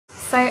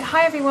So,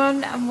 hi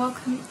everyone, and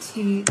welcome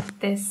to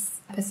this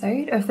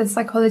episode of the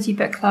Psychology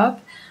Book Club.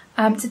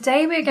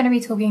 Today we're going to be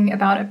talking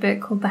about a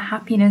book called The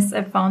Happiness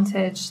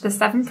Advantage, the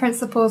 7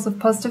 Principles of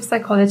Positive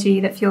Psychology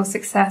that Fuel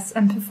Success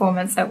and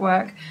Performance at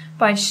Work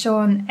by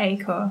Shawn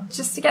Achor.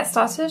 Just to get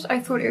started, I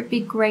thought it would be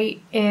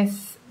great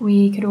if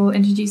we could all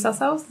introduce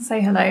ourselves and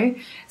say hello.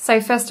 So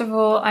first of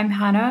all, I'm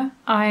Hannah.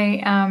 I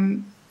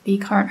am the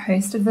current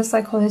host of the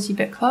Psychology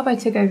Book Club. I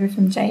took over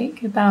from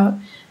Jake about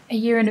a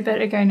year and a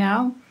bit ago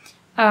now.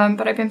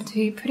 But I've been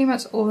to pretty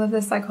much all of the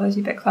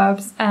psychology book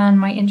clubs, and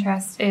my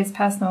interest is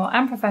personal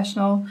and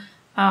professional.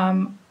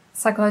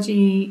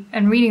 Psychology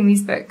and reading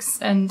these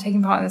books and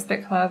taking part in this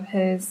book club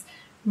has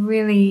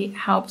really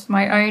helped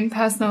my own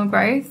personal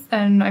growth,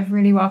 and I've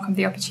really welcomed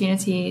the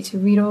opportunity to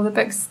read all the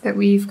books that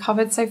we've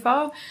covered so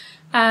far.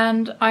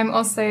 And I'm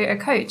also a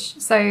coach,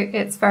 so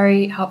it's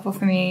very helpful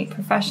for me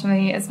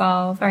professionally as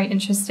well, very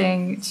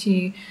interesting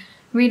to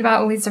read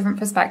about all these different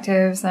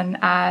perspectives and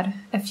add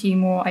a few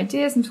more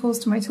ideas and tools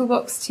to my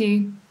toolbox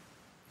too.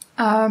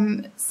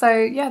 So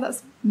yeah,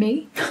 that's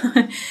me.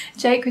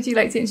 Jake, would you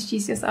like to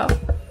introduce yourself?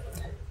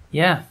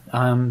 Yeah,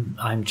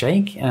 I'm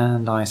Jake,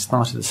 and I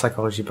started the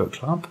Psychology Book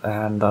Club,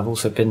 and I've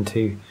also been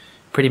to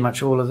pretty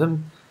much all of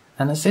them.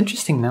 And it's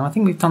interesting now. I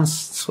think we've done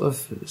sort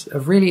of a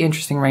really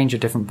interesting range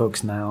of different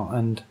books now,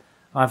 and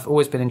I've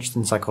always been interested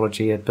in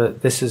psychology,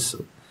 but this is,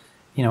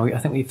 I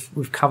think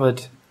we've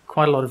covered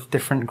quite a lot of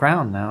different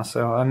ground now,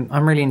 so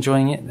I'm really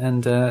enjoying it,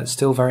 and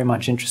still very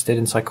much interested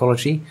in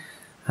psychology,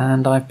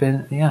 and I've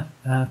been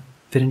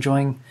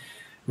enjoying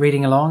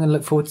reading along and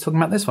look forward to talking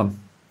about this one.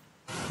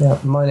 Yeah,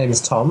 my name is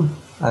Tom,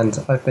 and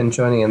I've been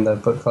joining in the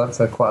book club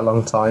for quite a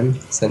long time,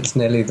 since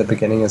nearly the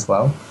beginning as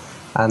well.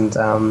 And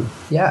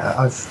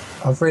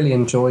I've really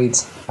enjoyed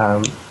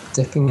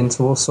dipping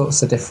into all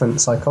sorts of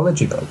different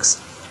psychology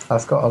books.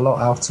 I've got a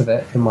lot out of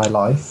it in my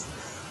life.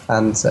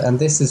 And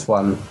this is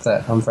one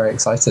that I'm very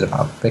excited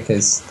about,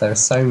 because there are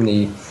so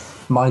many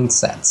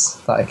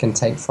mindsets that I can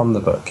take from the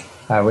book,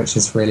 which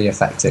is really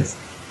effective.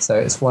 So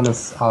it's one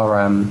of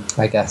our,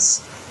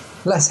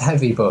 less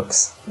heavy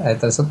books.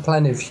 There's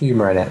plenty of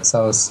humour in it,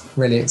 so I was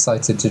really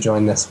excited to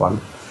join this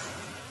one.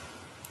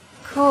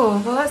 Cool.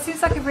 Well, that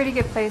seems like a really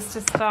good place to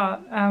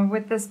start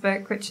with this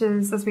book, which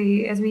is, as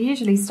we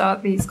usually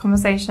start these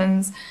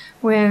conversations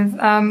with,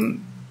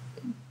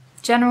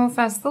 general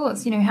first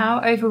thoughts.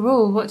 How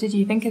overall, what did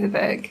you think of the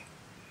book?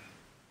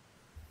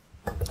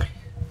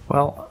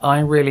 Well, I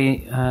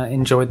really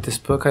enjoyed this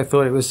book. I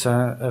thought it was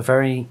a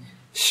very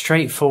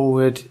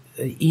straightforward,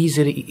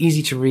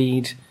 easy to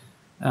read,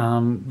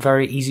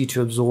 very easy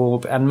to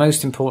absorb, and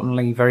most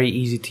importantly, very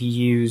easy to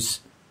use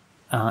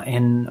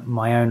in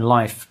my own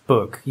life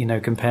book,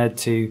 compared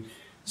to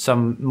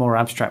some more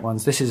abstract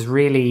ones. This is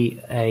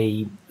really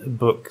a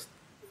book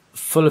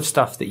full of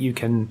stuff that you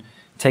can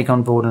take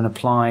on board and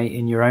apply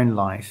in your own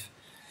life.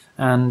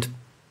 And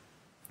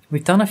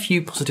we've done a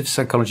few positive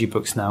psychology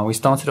books now. We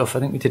started off, I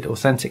think we did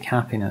Authentic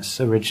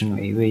Happiness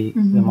originally,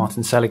 the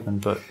Martin Seligman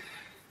book.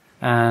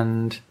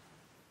 And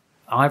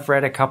I've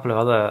read a couple of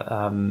other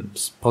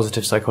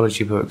positive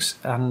psychology books.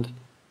 And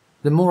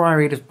the more I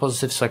read of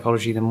positive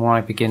psychology, the more I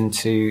begin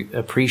to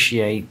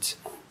appreciate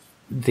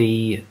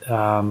the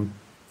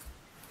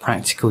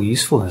practical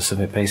usefulness of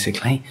it,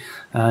 basically.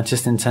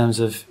 Just in terms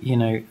of,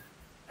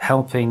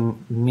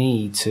 helping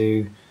me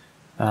to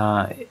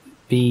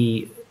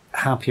be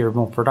happier and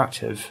more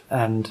productive.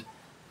 And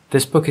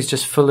this book is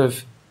just full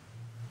of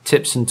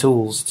tips and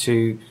tools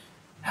to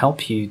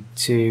help you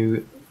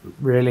to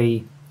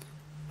really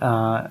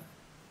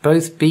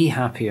both be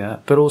happier,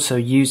 but also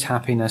use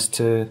happiness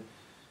to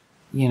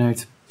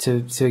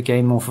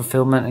gain more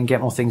fulfillment and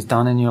get more things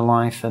done in your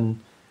life. And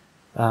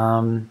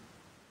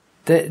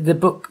the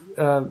book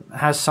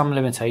has some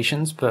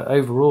limitations, but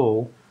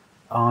overall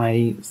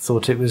I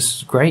thought it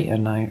was great,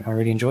 and I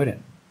really enjoyed it.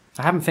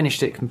 I haven't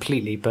finished it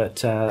completely,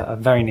 but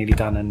I'm very nearly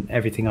done, and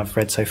everything I've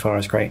read so far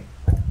is great.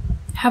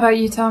 How about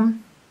you,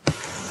 Tom?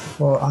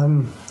 Well,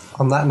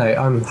 on that note,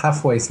 I'm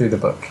halfway through the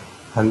book,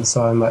 and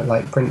so I'm at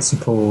like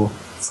principle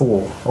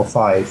 4 or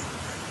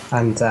 5,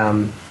 and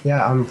I'm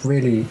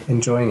really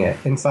enjoying it.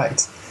 In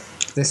fact,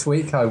 this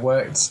week I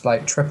worked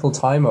like triple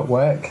time at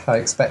work. I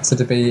expected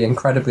to be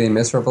incredibly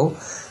miserable.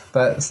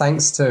 But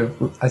thanks to,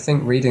 I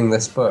think, reading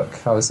this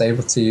book, I was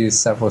able to use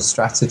several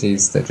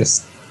strategies that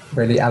just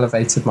really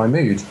elevated my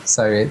mood.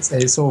 So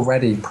it's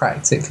already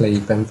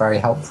practically been very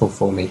helpful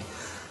for me.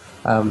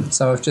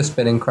 So I've just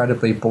been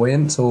incredibly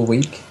buoyant all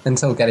week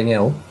until getting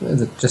ill,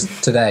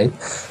 just today.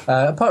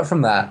 Apart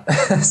from that,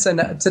 so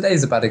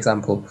today's a bad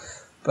example.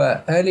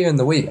 But earlier in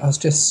the week, I was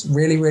just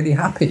really, really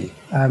happy,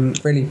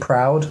 really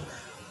proud,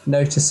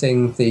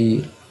 noticing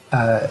the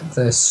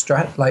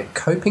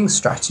coping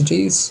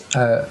strategies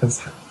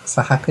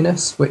for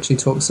happiness, which he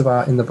talks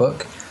about in the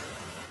book.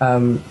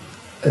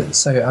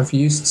 So I've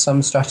used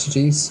some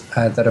strategies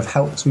that have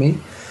helped me,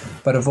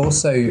 but I've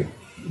also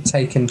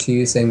taken to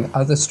using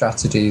other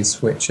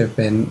strategies which have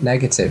been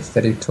negative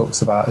that he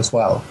talks about as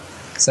well.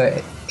 So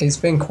it's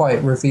been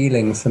quite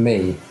revealing for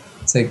me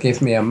to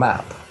give me a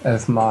map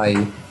of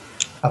my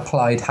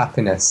applied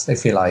happiness,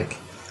 if you like,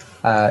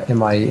 in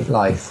my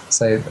life.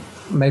 So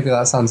maybe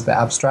that sounds a bit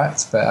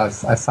abstract, but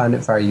I've found it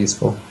very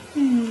useful.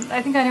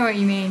 I think I know what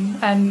you mean,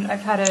 and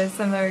I've had a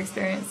similar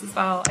experience as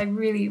well. I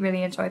really,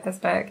 really enjoyed this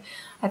book.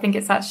 I think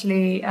it's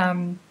actually,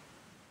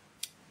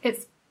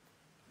 it's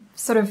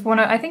sort of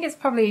I think it's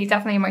probably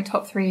definitely in my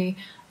top 3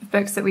 of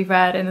books that we've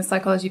read in the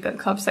Psychology Book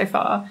Club so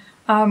far,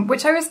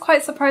 which I was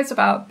quite surprised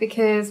about,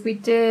 because we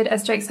did,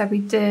 as Jake said, we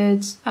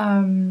did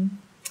the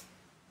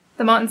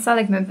Martin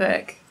Seligman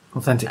book,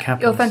 Authentic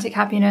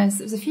Happiness.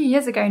 It was a few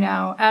years ago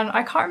now, and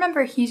I can't remember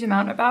a huge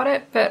amount about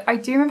it, but I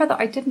do remember that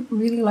I didn't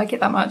really like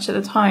it that much at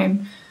the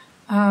time.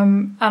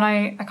 And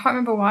I can't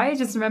remember why. I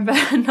just remember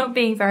not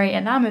being very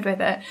enamored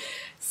with it.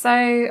 So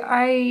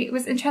I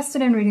was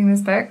interested in reading this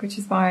book, which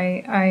is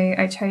why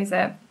I chose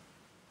it.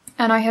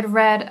 And I had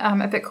read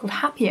a book called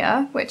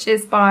Happier, which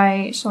is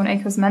by Shawn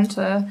Achor's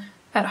mentor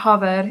at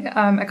Harvard,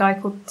 a guy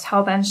called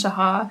Tal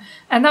Ben-Shahar.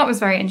 And that was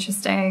very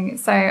interesting.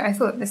 So I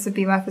thought this would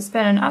be worth a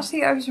spin. And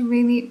actually, I was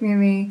really,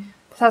 really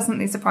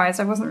pleasantly surprised.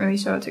 I wasn't really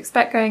sure what to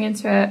expect going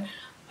into it.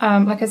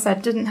 Like I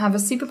said, didn't have a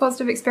super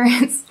positive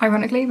experience,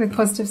 ironically, with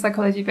positive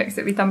psychology books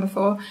that we've done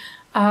before.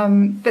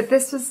 But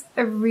this was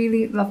a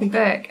really lovely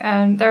book.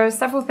 And there are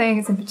several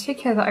things in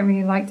particular that I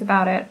really liked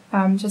about it,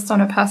 just on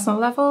a personal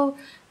level.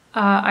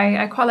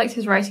 I quite liked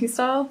his writing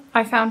style.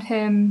 I found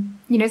him,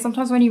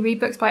 sometimes when you read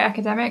books by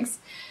academics,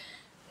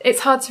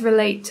 it's hard to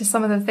relate to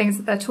some of the things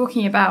that they're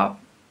talking about.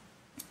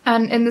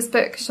 And in this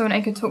book, Shawn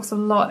Achor talks a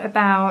lot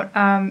about,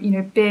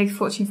 big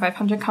Fortune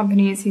 500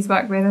 companies he's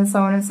worked with and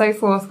so on and so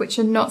forth, which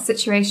are not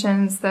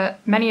situations that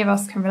many of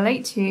us can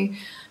relate to.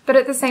 But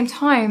at the same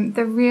time,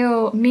 the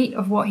real meat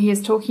of what he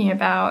is talking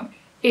about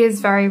is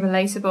very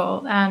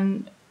relatable.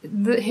 And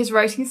his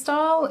writing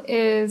style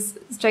is,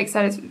 as Jake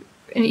said, it's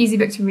an easy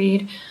book to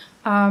read.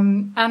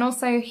 And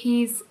also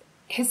his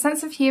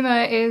sense of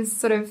humor is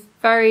sort of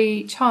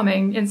very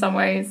charming in some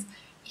ways.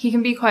 He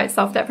can be quite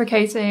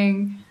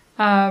self-deprecating,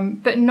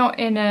 but not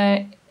in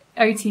a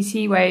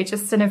OTT way,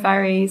 just in a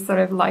very sort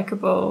of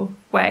likable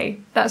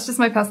way. That's just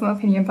my personal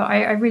opinion, but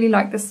I really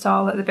like the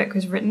style that the book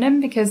was written in,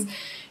 because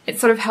it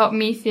sort of helped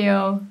me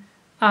feel,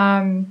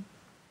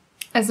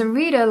 as a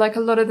reader, like a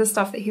lot of the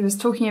stuff that he was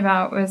talking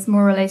about was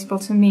more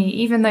relatable to me,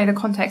 even though the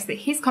context that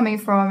he's coming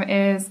from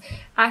is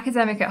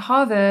academic at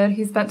Harvard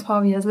who spent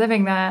 12 years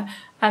living there,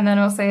 and then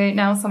also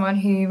now someone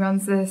who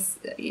runs this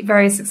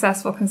very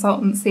successful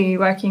consultancy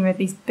working with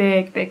these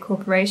big, big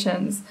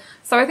corporations.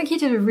 So I think he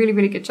did a really,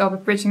 really good job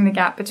of bridging the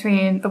gap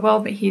between the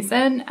world that he's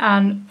in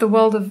and the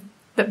world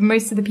that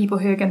most of the people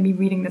who are going to be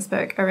reading this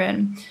book are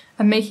in,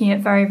 and making it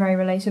very, very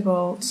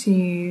relatable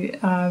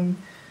to,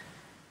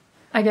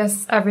 I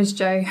guess, average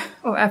Joe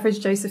or average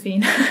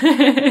Josephine.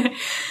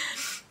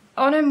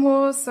 On a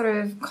more sort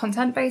of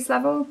content-based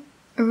level,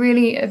 I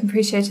really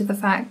appreciated the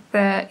fact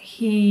that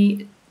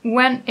he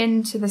went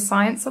into the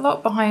science a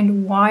lot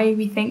behind why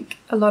we think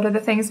a lot of the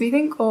things we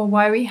think, or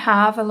why we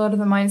have a lot of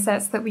the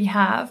mindsets that we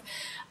have.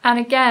 And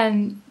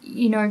again,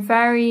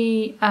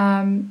 very,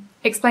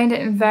 explained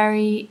it in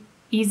very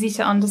easy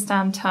to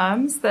understand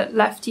terms that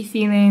left you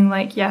feeling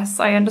like, yes,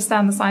 I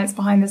understand the science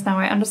behind this now.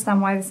 I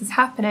understand why this is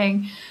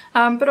happening.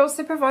 But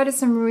also provided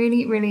some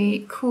really,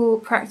 really cool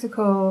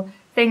practical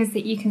things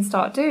that you can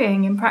start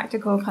doing, and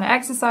practical kind of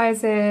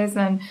exercises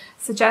and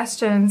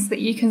suggestions that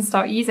you can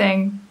start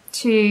using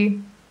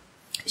to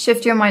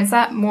shift your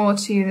mindset more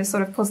to the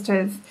sort of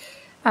positive,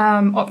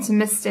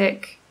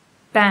 optimistic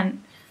bent.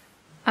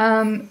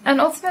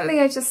 And ultimately,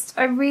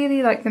 I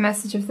really like the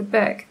message of the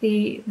book.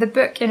 The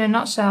book, in a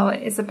nutshell,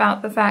 is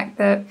about the fact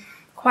that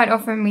quite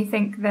often we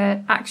think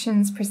that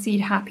actions precede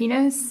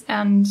happiness,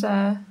 and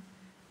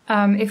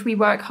if we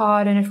work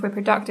hard and if we're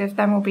productive,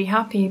 then we'll be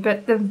happy.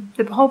 But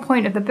the whole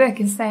point of the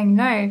book is saying,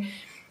 no,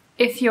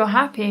 if you're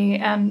happy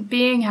and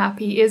being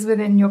happy is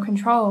within your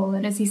control,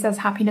 and as he says,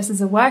 happiness is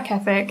a work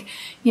ethic,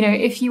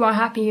 if you are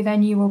happy,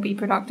 then you will be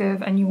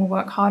productive and you will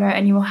work harder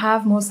and you will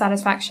have more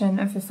satisfaction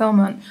and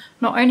fulfillment,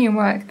 not only in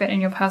work, but in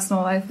your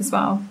personal life as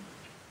well.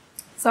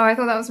 So I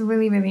thought that was a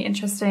really, really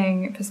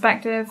interesting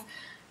perspective.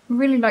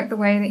 Really liked the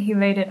way that he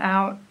laid it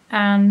out.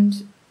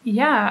 And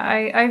yeah,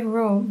 I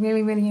overall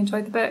really, really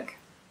enjoyed the book.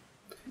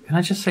 Can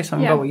I just say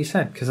something about what you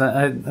said? Because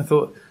I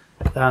thought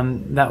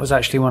that was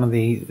actually one of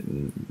the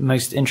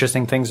most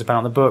interesting things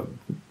about the book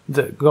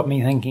that got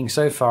me thinking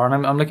so far.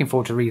 And I'm looking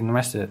forward to reading the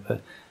rest of it.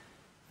 But,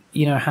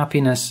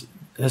 happiness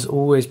has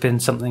always been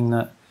something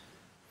that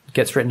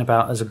gets written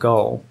about as a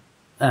goal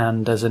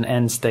and as an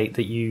end state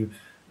that you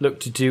look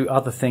to do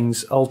other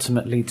things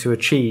ultimately to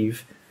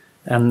achieve.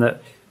 And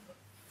that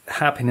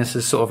happiness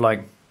is sort of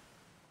like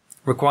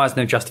requires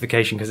no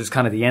justification, because it's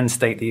kind of the end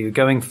state that you're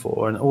going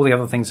for, and all the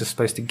other things are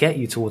supposed to get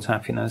you towards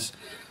happiness.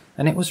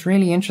 And it was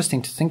really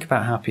interesting to think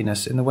about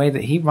happiness in the way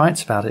that he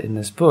writes about it in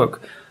this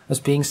book as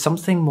being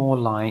something more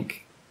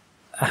like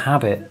a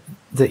habit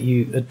that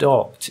you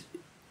adopt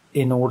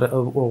in order,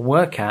 or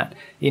work at,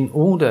 in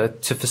order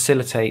to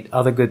facilitate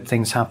other good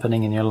things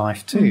happening in your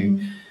life too.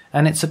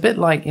 And it's a bit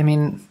like,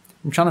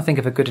 I'm trying to think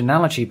of a good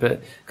analogy,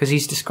 but because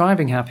he's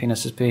describing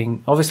happiness as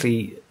being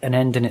obviously an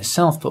end in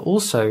itself, but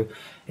also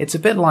it's a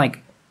bit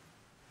like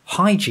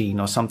hygiene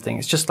or something.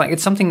 It's just like,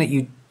 it's something that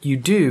you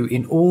do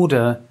in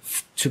order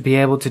to be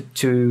able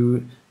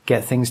to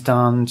get things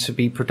done, to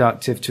be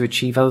productive, to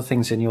achieve other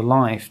things in your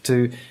life,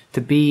 to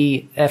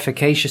be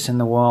efficacious in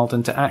the world,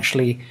 and to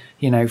actually,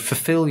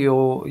 fulfill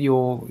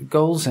your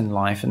goals in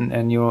life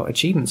and your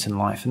achievements in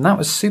life. And that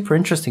was super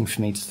interesting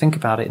for me to think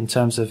about it in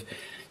terms of,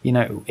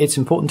 it's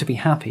important to be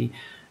happy,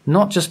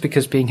 not just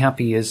because being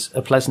happy is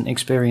a pleasant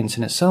experience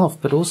in itself,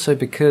 but also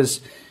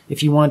because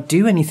if you want to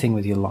do anything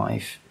with your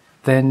life,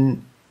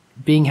 then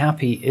being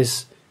happy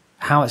is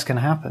how it's going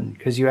to happen,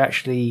 because you're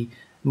actually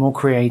more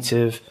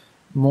creative,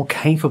 more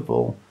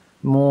capable,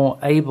 more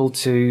able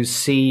to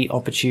see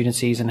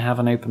opportunities and have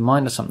an open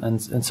mind or something,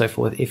 and so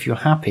forth, if you're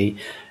happy.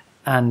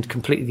 And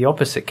completely the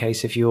opposite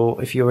case, if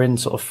you're in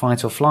sort of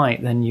fight or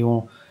flight, then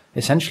you're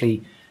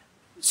essentially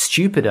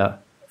stupider.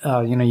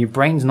 Your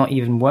brain's not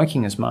even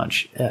working as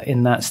much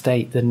in that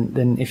state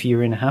than if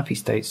you're in a happy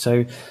state.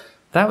 So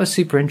that was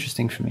super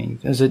interesting for me.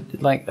 There's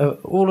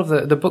all of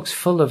the book's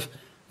full of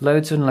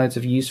loads and loads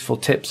of useful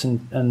tips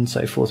and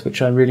so forth,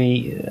 which I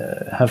really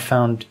have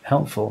found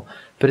helpful.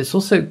 But it's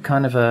also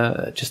kind of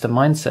just a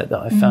mindset that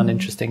I found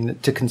interesting,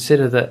 to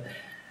consider that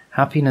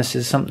happiness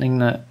is something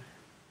that,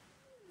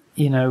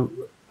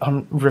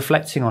 I'm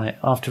reflecting on it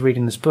after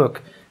reading this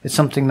book. It's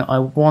something that I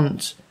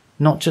want,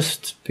 not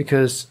just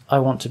because I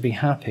want to be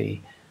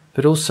happy,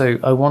 but also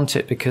I want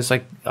it because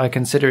I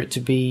consider it to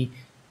be,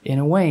 in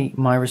a way,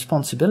 my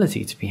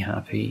responsibility to be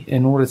happy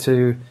in order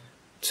to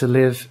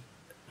live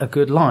a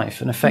good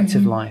life, an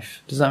effective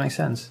life. Does that make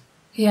sense?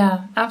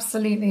 Yeah,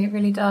 absolutely. It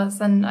really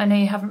does. And I know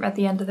you haven't read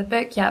the end of the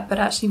book yet, but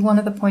actually one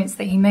of the points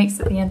that he makes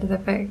at the end of the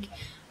book,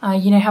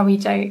 how we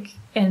joke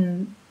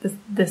in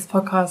this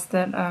podcast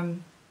that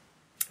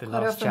the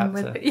last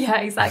chapter. Yeah,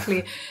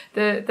 exactly.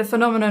 The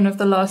phenomenon of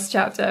the last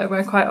chapter,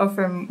 where quite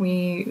often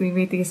we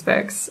read these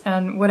books,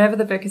 and whatever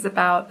the book is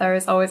about, there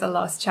is always a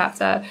last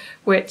chapter,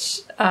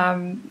 which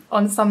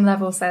on some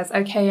level says,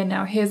 okay, and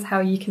now here's how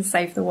you can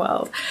save the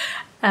world.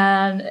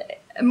 And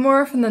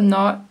more often than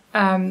not,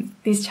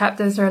 these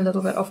chapters are a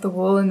little bit off the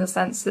wall, in the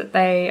sense that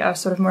they are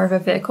sort of more of a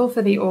vehicle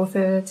for the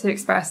author to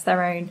express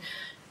their own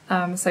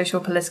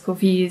social, political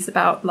views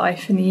about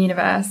life in the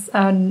universe.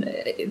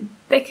 And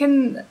they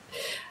can,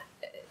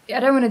 I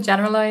don't want to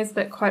generalize,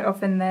 but quite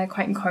often they're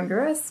quite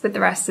incongruous with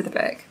the rest of the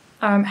book.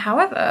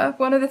 However,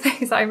 one of the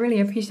things I really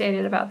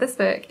appreciated about this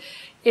book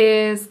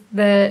is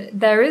that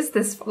there is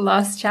this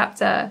last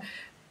chapter.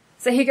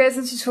 So he goes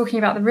into talking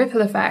about the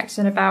ripple effect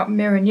and about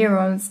mirror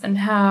neurons, and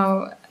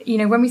how,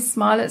 when we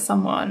smile at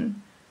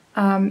someone,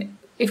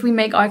 if we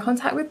make eye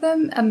contact with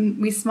them and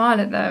we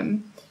smile at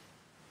them,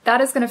 that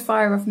is going to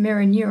fire off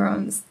mirror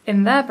neurons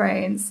in their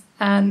brains,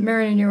 and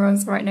mirror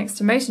neurons right next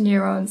to motor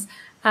neurons.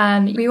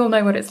 And we all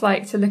know what it's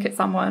like to look at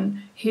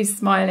someone who's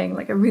smiling,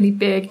 like a really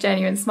big,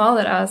 genuine smile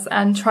at us,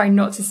 and try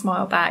not to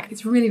smile back.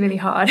 It's really, really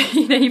hard.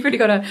 You've really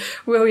got to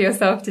will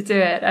yourself to do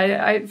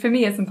it. For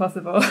me, it's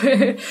impossible.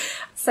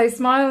 So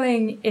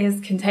smiling is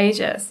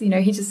contagious.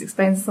 He just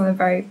explains this on a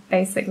very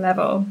basic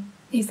level.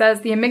 He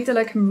says the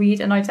amygdala can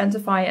read and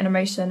identify an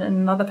emotion in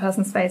another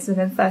person's face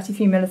within 30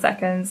 few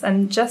milliseconds,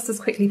 and just as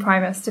quickly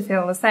prime us to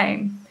feel the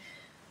same.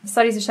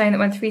 Studies have shown that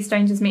when 3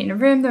 strangers meet in a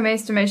room, the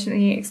most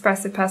emotionally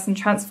expressive person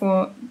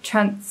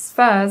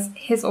transfers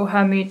his or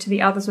her mood to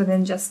the others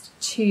within just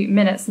 2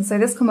 minutes. And so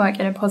this can work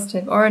in a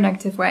positive or a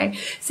negative way.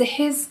 So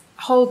his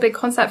whole big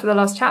concept for the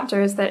last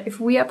chapter is that if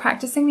we are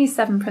practicing these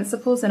 7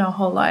 principles in our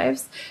whole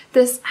lives,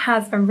 this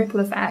has a ripple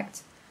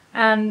effect.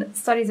 And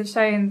studies have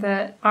shown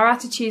that our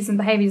attitudes and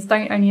behaviors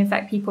don't only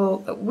affect people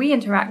that we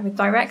interact with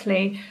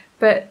directly,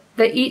 but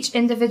that each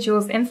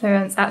individual's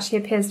influence actually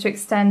appears to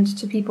extend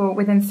to people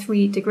within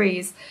 3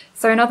 degrees.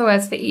 So in other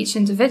words, for each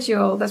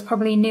individual, there's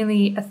probably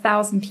nearly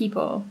 1,000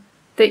 people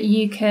that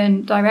you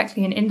can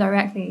directly and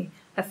indirectly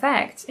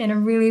affect in a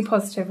really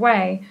positive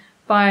way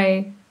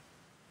by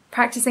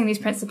practicing these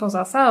principles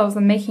ourselves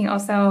and making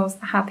ourselves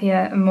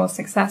happier and more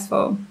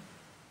successful.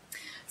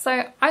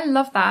 So I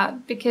love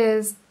that,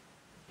 because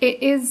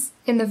it is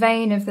in the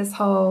vein of this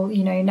whole,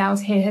 now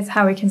here's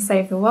how we can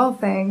save the world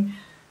thing.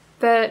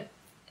 But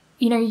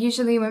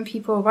usually when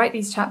people write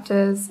these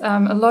chapters,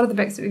 a lot of the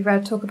books that we've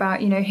read talk about,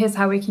 here's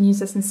how we can use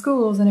this in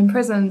schools and in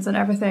prisons and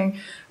everything,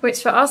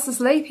 which for us as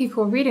lay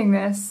people reading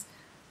this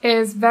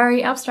is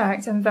very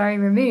abstract and very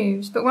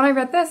removed. But when I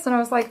read this, and I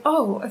was like,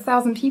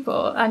 1,000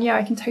 people. And yeah,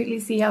 I can totally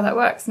see how that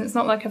works. And it's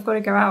not like I've got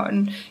to go out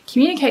and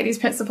communicate these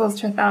principles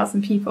to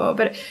 1,000 people,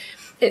 but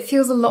it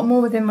feels a lot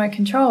more within my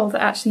control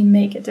to actually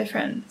make a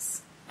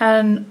difference.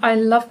 And I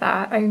love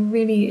that.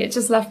 It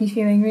just left me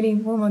feeling really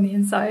warm on the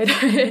inside,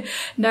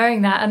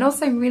 knowing that, and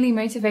also really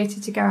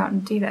motivated to go out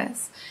and do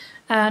this.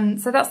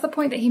 And so that's the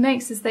point that he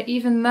makes, is that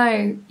even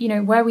though,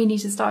 where we need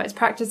to start is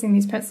practicing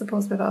these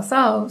principles with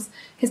ourselves,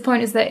 his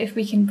point is that if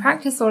we can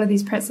practice all of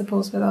these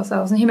principles with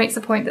ourselves, and he makes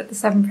a point that the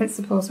 7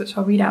 principles, which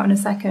I'll read out in a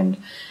second,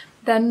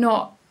 they're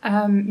not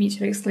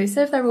mutually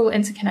exclusive. They're all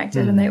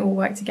interconnected and they all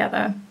work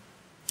together.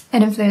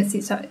 and influence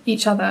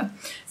each other.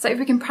 So if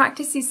we can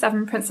practice these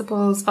 7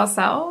 principles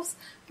ourselves,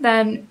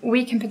 then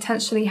we can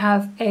potentially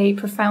have a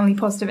profoundly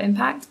positive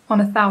impact on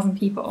 1,000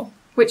 people,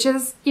 which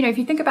is, you know, if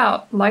you think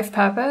about life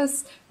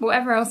purpose,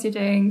 whatever else you're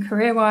doing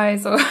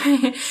career-wise or,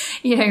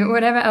 you know,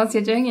 whatever else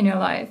you're doing in your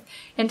life,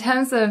 in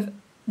terms of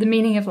the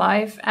meaning of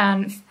life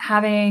and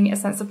having a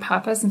sense of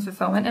purpose and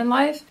fulfillment in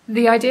life,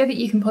 the idea that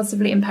you can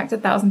positively impact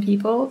 1,000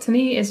 people, to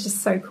me, is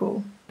just so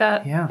cool.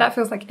 That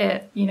feels like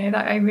it, you know,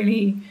 that I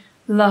really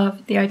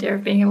love the idea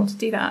of being able to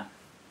do that.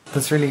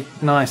 That's really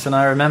nice. And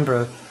I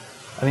remember,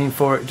 I mean,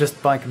 for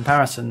just by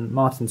comparison,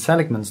 Martin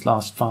Seligman's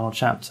last final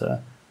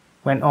chapter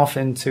went off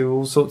into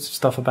all sorts of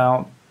stuff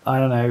about, I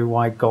don't know,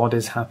 why God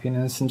is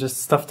happiness and just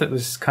stuff that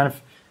was kind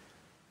of...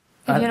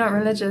 If you're not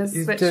religious,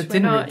 which it we're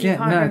not,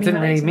 it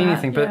didn't really mean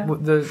anything. Yeah.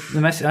 But the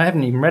message, I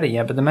haven't even read it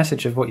yet, but the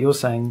message of what you're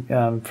saying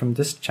from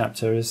this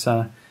chapter is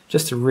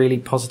just a really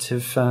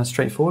positive,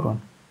 straightforward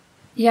one.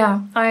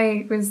 Yeah,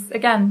 I was,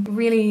 again,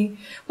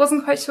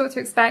 wasn't quite sure what to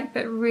expect,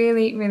 but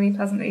really, really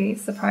pleasantly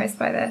surprised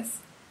by this.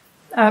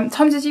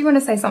 Tom, did you want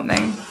to say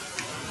something?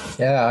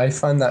 Yeah, I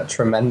find that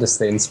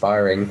tremendously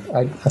inspiring.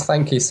 I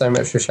thank you so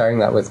much for sharing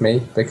that with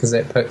me, because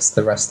it puts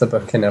the rest of the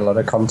book in a lot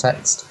of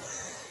context.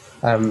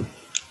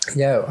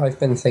 Yeah, I've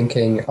been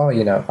thinking,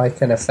 I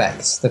can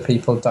affect the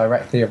people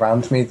directly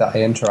around me that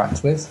I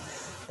interact with.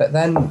 But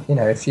then,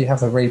 if you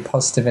have a really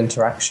positive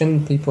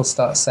interaction, people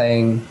start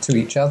saying to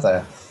each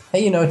other,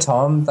 hey,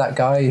 Tom, that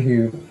guy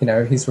who,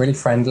 he's really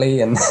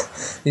friendly and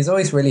he's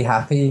always really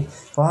happy.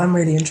 Well, I'm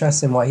really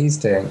interested in what he's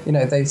doing.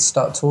 They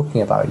start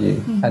talking about you.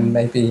 Mm-hmm. And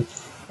maybe,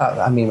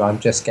 I'm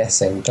just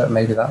guessing, but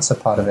maybe that's a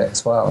part of it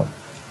as well.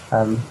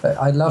 But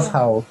I love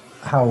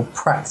how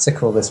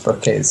practical this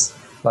book is.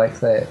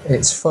 Like,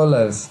 it's full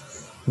of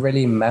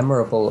really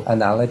memorable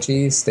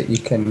analogies that you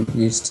can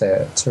use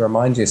to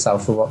remind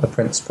yourself of what the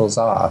principles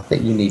are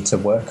that you need to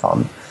work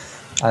on.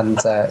 And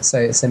so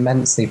it's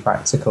immensely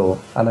practical,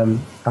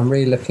 and I'm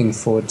really looking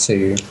forward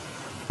to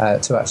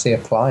actually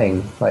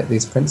applying like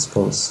these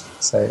principles,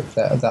 so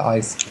that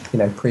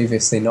I've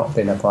previously not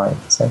been applying.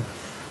 So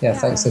yeah,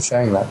 thanks for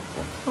sharing that.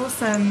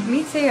 Awesome.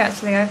 Me too.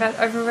 Actually,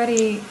 I've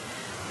already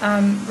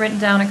written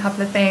down a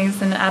couple of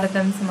things and added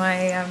them to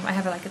my. I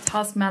have a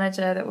task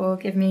manager that will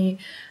give me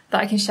that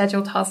I can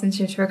schedule tasks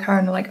into to occur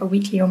on a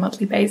weekly or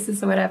monthly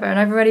basis or whatever. And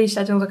I've already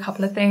scheduled a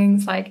couple of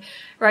things, like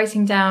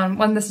writing down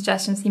one of the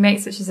suggestions he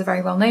makes, which is a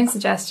very well-known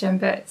suggestion,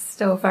 but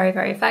still very,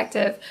 very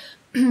effective,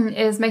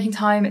 is making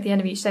time at the end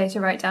of each day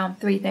to write down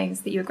 3 things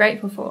that you're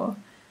grateful for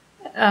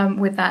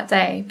with that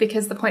day.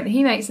 Because the point that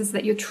he makes is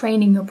that you're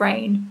training your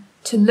brain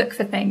to look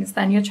for things.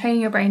 Then you're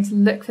training your brain to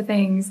look for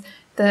things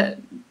that,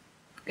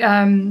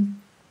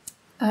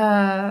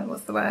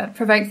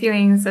 provoke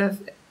feelings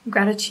of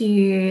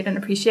gratitude and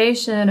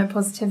appreciation and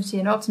positivity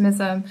and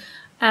optimism.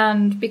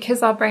 And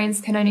because our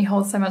brains can only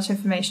hold so much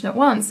information at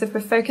once, if we're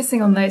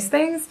focusing on those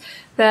things,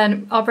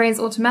 then our brains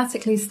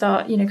automatically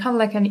start, kind of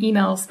like an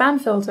email spam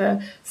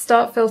filter,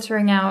 start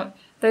filtering out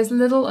those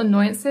little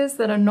annoyances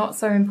that are not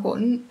so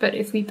important, but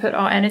if we put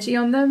our energy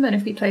on them and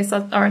if we place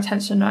our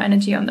attention, our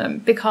energy on them,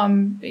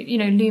 become,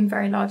 loom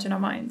very large in our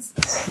minds.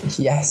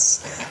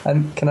 Yes.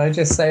 And can I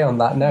just say on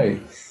that note,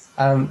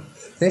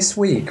 this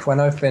week,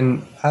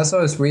 as I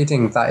was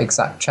reading that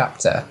exact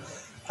chapter,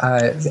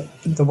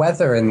 the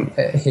weather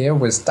here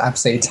was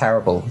absolutely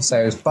terrible.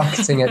 So it was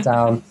bucketing it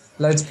down.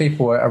 Loads of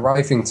people were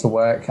arriving to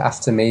work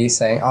after me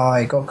saying,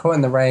 I got caught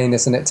in the rain,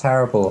 isn't it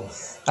terrible?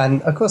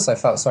 And of course I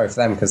felt sorry for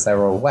them because they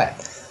were all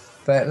wet.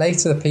 But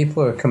later the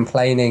people were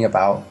complaining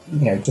about,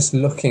 just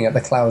looking at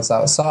the clouds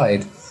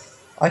outside.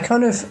 I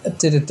kind of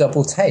did a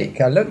double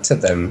take. I looked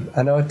at them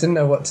and I didn't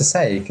know what to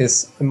say,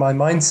 because my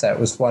mindset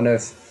was one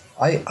of,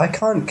 I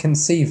can't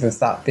conceive of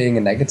that being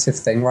a negative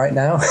thing right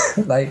now.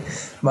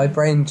 My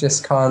brain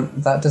just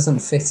can't, that doesn't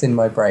fit in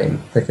my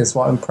brain, because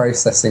what I'm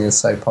processing is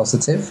so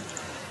positive.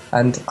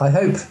 And I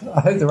hope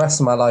the rest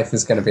of my life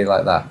is going to be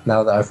like that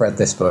now that I've read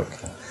this book.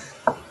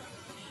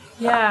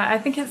 Yeah, I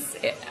think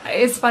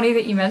it's funny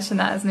that you mentioned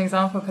that as an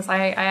example, because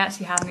I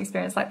actually had an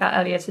experience like that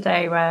earlier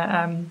today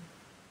where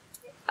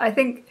I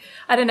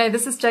don't know,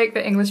 there's this joke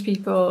that English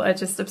people are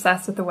just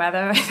obsessed with the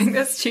weather. I think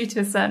that's true to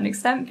a certain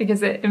extent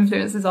because it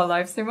influences our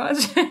lives so much.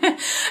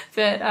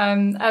 But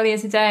earlier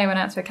today I went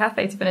out to a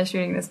cafe to finish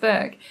reading this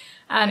book,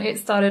 and it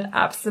started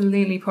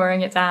absolutely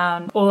pouring it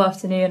down all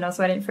afternoon. I was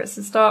waiting for it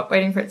to stop,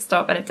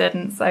 and it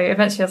didn't. So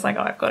eventually I was like,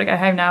 I've got to go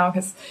home now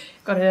because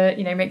I've got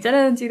to, make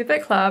dinner and do the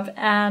book club.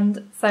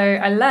 And so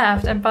I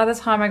left, and by the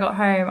time I got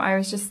home, I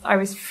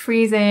was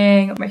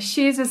freezing. My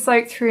shoes were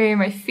soaked through,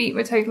 my feet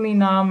were totally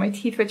numb, my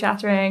teeth were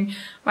chattering,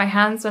 my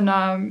hands were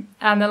numb.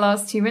 And the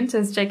last 2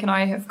 winters, Jake and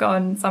I have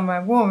gone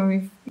somewhere warm.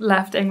 We've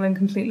left England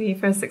completely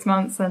for 6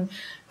 months and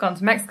gone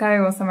to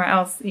Mexico or somewhere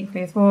else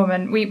equally as warm.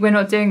 And we're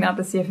not doing that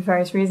this year for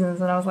various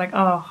reasons. And I was like,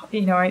 I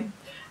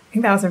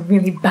think that was a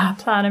really bad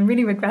plan. I'm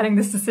really regretting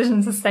this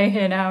decision to stay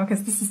here now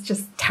because this is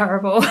just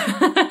terrible.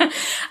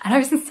 And I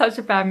was in such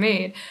a bad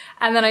mood.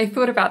 And then I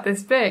thought about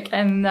this book,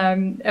 and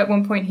at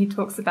one point he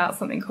talks about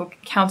something called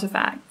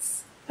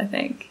counterfacts. I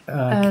think. No.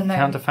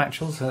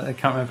 Counterfactuals? I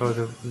can't remember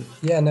the...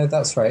 Yeah, no,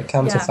 that's right.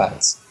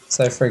 Counterfacts. Yeah.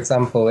 So, for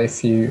example, if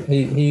he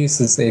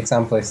uses the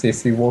example,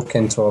 if you walk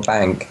into a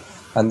bank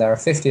and there are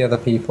 50 other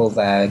people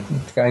there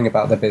going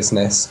about their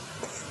business,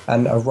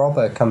 and a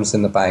robber comes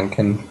in the bank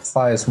and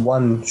fires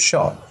one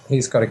shot,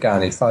 he's got a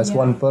gun, he fires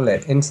one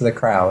bullet into the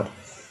crowd,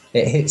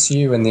 it hits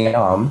you in the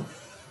arm.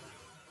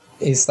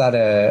 Is that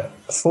a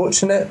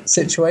fortunate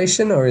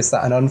situation or is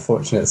that an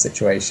unfortunate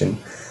situation?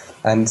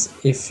 And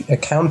if a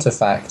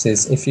counterfact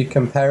is, if you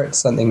compare it to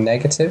something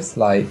negative,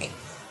 like,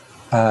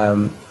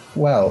 I'm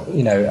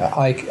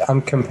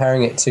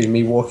comparing it to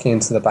me walking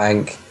into the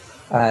bank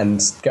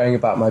and going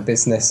about my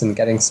business and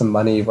getting some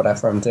money,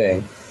 whatever I'm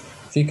doing.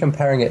 If you're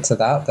comparing it to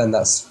that, then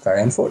that's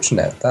very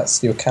unfortunate.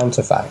 That's your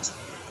counterfact.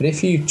 But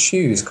if you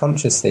choose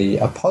consciously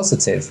a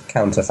positive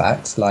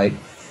counterfact, like,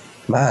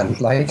 man,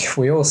 like,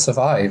 we all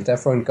survived.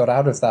 Everyone got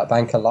out of that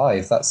bank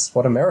alive. That's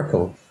what a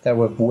miracle. There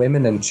were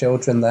women and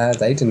children there.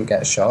 They didn't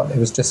get shot. It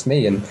was just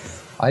me. And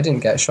I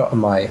didn't get shot in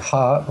my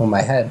heart or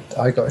my head.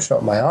 I got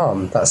shot in my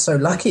arm. That's so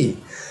lucky.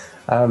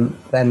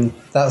 Then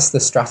that's the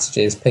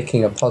strategy, is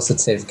picking a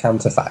positive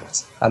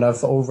counterfact. And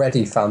I've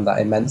already found that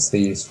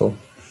immensely useful.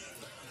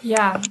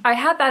 Yeah, I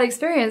had that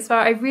experience where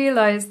I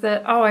realised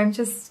that,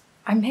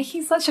 I'm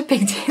making such a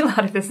big deal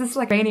out of this. This is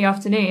like a rainy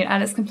afternoon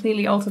and it's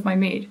completely altered my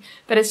mood.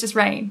 But it's just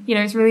rain.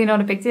 It's really not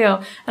a big deal.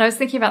 And I was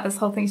thinking about this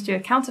whole thing to do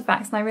with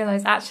counterfacts, and I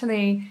realised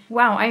actually,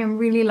 wow, I am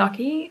really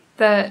lucky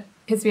that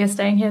because we are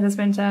staying here this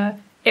winter,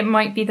 it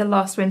might be the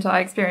last winter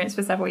I experienced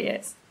for several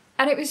years.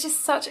 And it was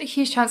just such a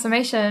huge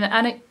transformation,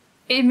 and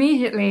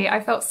immediately I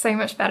felt so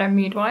much better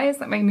mood-wise,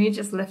 that my mood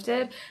just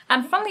lifted.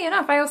 And funnily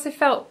enough, I also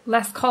felt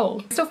less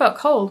cold. I still felt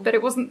cold, but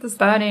it wasn't this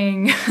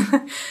burning,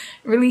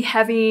 really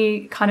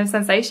heavy kind of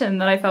sensation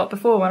that I felt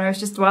before when I was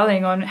just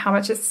dwelling on how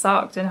much it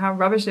sucked and how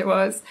rubbish it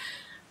was.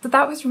 But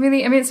that was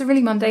really, it's a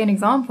really mundane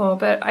example,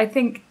 but I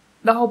think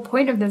the whole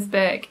point of this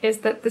book is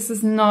that this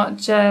is not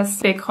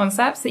just big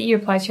concepts that you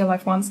apply to your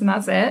life once and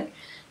that's it.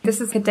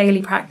 This is a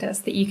daily practice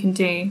that you can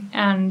do.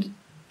 And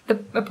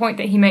a point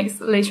that he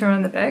makes later on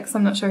in the book, so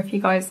I'm not sure if you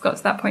guys got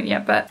to that point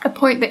yet, but a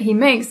point that he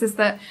makes is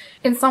that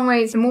in some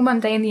ways, the more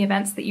mundane the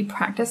events that you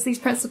practice these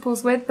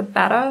principles with, the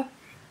better.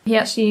 He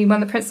actually,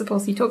 one of the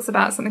principles he talks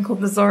about is something called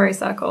the Zorro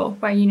circle,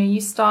 where,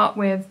 you start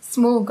with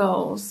small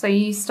goals. So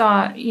you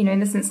start, in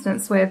this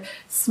instance, with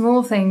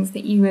small things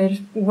that you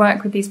would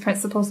work with these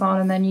principles on,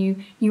 and then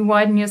you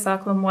widen your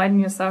circle and widen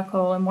your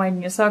circle and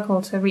widen your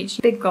circle to reach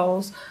big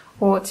goals,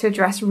 or to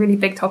address really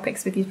big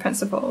topics with these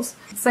principles.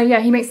 So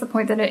yeah, he makes the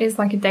point that it is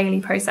like a daily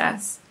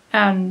process,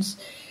 and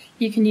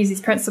you can use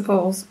these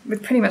principles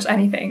with pretty much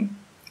anything.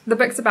 The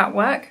book's about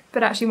work,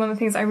 but actually one of the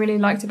things I really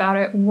liked about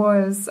it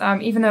was,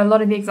 even though a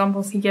lot of the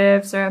examples he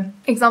gives are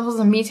examples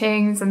of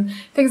meetings and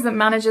things that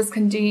managers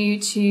can do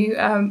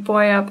to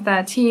buoy up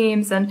their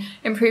teams and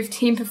improve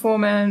team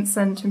performance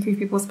and to improve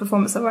people's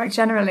performance at work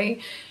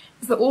generally,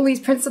 is that all these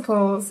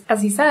principles,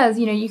 as he says,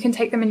 you can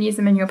take them and use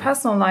them in your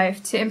personal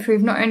life to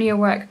improve not only your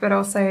work, but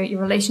also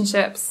your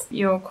relationships,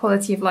 your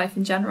quality of life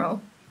in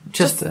general.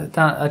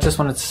 I just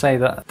wanted to say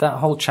that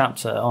whole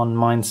chapter on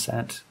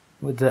mindset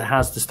that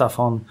has the stuff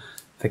on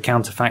the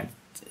counterfact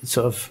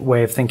sort of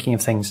way of thinking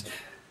of things,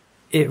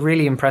 it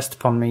really impressed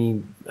upon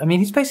me. I mean,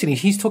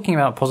 he's talking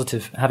about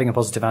having a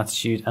positive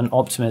attitude and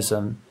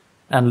optimism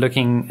and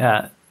looking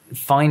at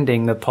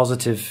finding the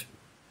positive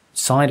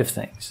side of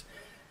things.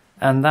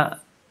 And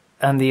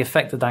the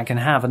effect that can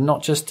have, and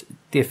not just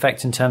the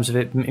effect in terms of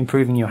it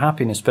improving your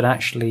happiness, but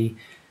actually,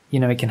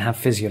 it can have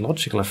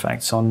physiological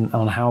effects on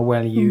how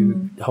well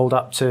you hold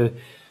up to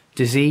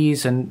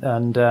disease and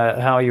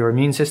how your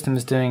immune system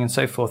is doing and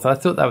so forth. I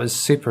thought that was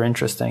super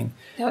interesting.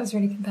 That was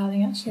really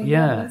compelling, actually.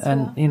 Yeah,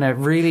 and it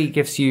really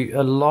gives you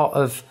a lot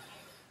of.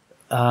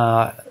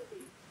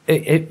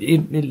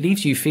 It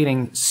leaves you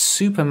feeling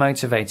super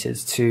motivated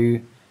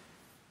to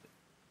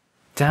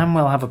damn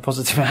well have a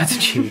positive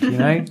attitude,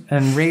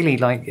 and really,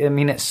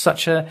 it's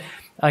such a.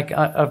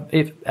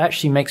 It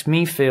actually makes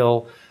me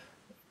feel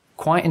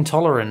quite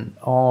intolerant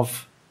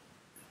of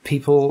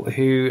people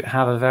who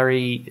have a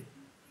very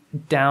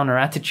downer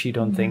attitude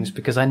on things,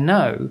 because I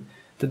know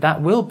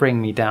that will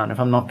bring me down if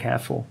I'm not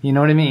careful. You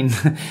know what I mean?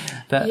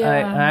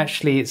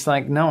 It's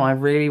like, no, I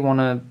really want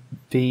to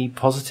be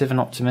positive and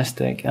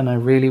optimistic, and I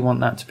really want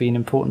that to be an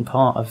important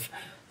part of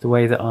the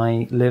way that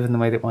I live and the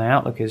way that my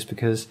outlook is,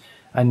 because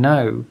I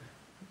know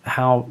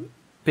how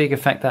big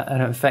effect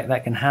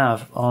that can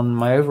have on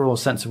my overall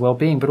sense of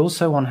well-being, but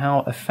also on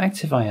how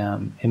effective I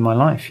am in my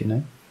life,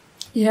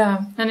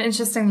 Yeah, and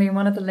interestingly, in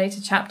one of the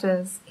later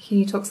chapters,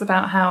 he talks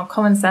about how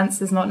common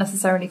sense is not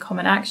necessarily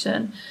common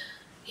action.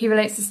 He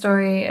relates the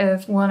story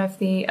of one of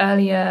the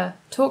earlier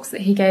talks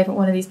that he gave at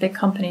one of these big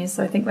companies.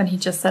 So I think when he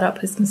just set up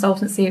his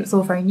consultancy, it was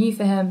all very new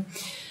for him.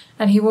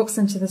 And he walks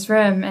into this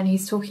room and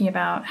he's talking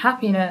about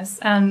happiness,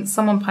 and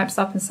someone pipes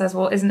up and says,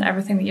 well, isn't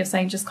everything that you're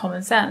saying just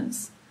common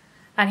sense?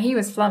 And he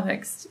was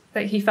flummoxed,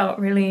 that he felt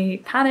really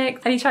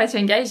panicked, and he tried to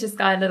engage this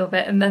guy a little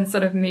bit and then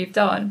sort of moved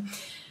on.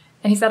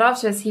 And he said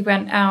afterwards he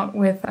went out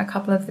with a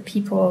couple of the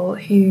people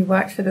who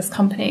worked for this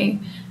company,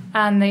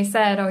 And they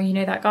said, oh, you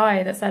know, that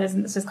guy that said,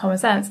 isn't this just common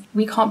sense?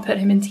 We can't put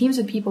him in teams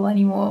with people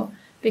anymore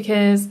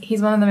because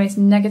he's one of the most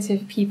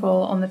negative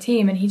people on the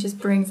team and he just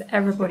brings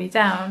everybody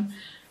down.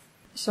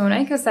 Shawn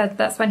Achor said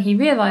that's when he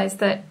realized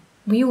that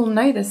we all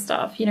know this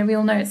stuff. You know, we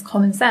all know it's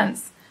common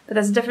sense, but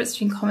there's a difference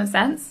between common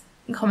sense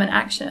and common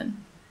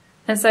action.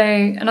 And so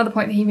another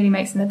point that he really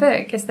makes in the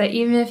book is that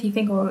even if you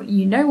think, well,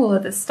 you know all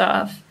of this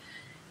stuff,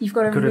 you've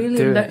got to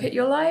really look at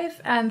your life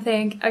and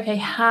think, okay,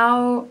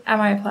 how am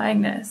I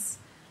applying this?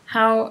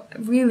 How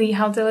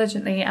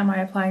diligently am I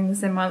applying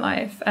this in my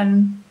life?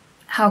 And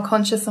how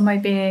conscious am I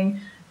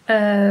being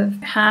of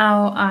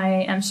how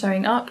I am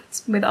showing up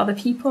with other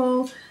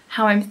people,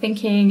 how I'm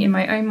thinking in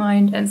my own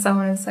mind, and so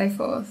on and so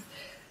forth.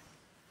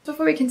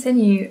 Before we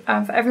continue,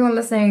 for everyone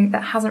listening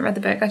that hasn't read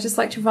the book, I'd just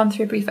like to run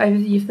through a brief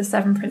overview of the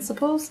 7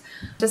 principles,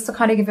 just to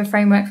kind of give a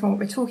framework for what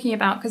we're talking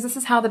about, because this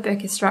is how the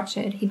book is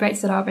structured. He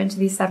breaks it up into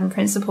these 7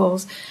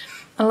 principles.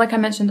 And like I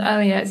mentioned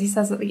earlier, as he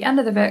says at the end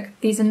of the book,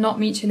 these are not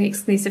mutually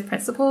exclusive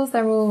principles.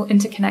 They're all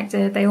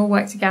interconnected. They all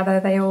work together.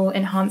 They all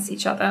enhance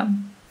each other.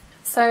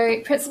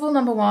 So principle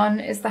number 1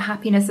 is the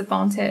happiness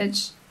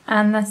advantage.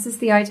 And this is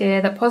the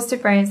idea that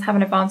positive brains have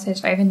an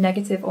advantage over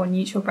negative or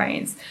neutral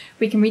brains.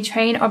 We can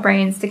retrain our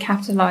brains to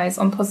capitalize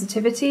on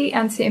positivity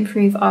and to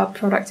improve our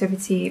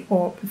productivity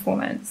or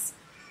performance.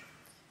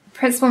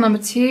 Principle number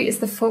 2 is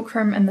the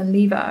fulcrum and the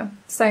lever.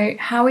 So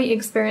how we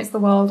experience the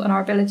world and our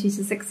ability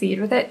to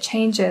succeed with it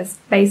changes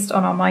based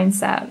on our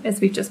mindset,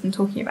 as we've just been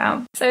talking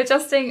about. So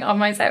adjusting our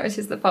mindset, which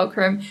is the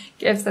fulcrum,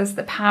 gives us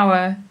the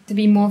power to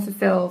be more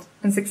fulfilled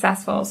and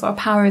successful. So our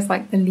power is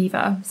like the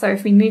lever. So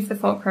if we move the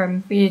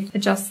fulcrum, we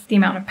adjust the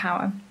amount of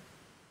power.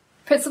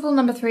 Principle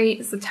number 3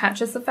 is the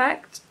Tetris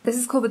effect. This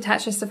is called the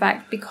Tetris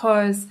effect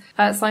because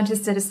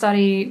scientists did a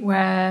study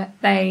where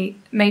they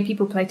made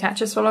people play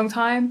Tetris for a long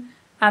time,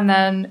 and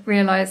then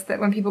realized that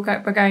when people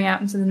were going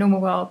out into the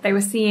normal world, they were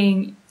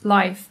seeing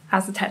life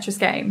as a Tetris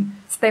game.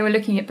 So they were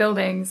looking at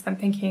buildings and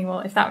thinking,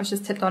 well, if that was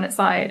just tipped on its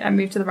side and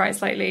moved to the right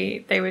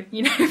slightly, they would,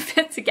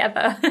 fit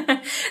together.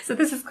 So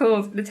this is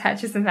called the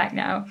Tetris effect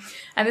now.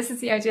 And this is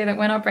the idea that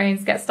when our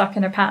brains get stuck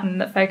in a pattern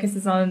that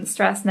focuses on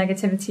stress,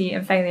 negativity,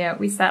 and failure,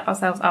 we set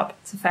ourselves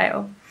up to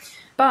fail.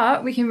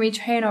 But we can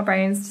retrain our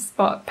brains to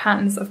spot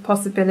patterns of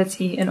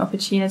possibility and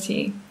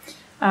opportunity.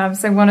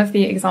 So one of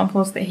the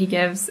examples that he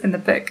gives in the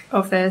book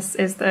of this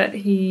is that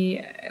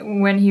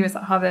when he was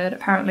at Harvard,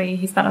 apparently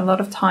he spent a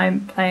lot of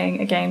time playing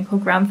a game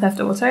called Grand Theft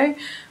Auto,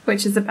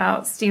 which is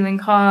about stealing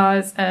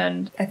cars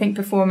and I think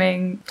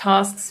performing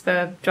tasks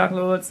for drug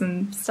lords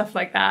and stuff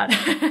like that.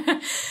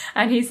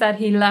 And he said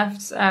he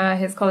left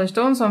his college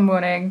dorms one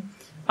morning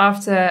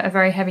after a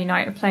very heavy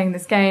night of playing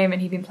this game,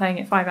 and he'd been playing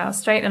it 5 hours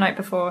straight the night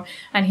before,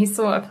 and he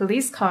saw a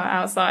police car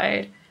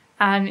outside.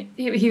 And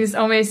he was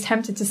almost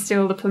tempted to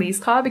steal the police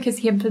car because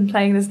he had been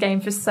playing this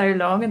game for so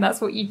long, and that's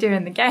what you do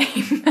in the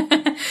game.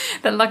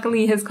 That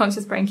luckily his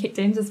conscious brain kicked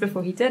in just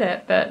before he did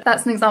it. But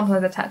that's an example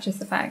of the Tetris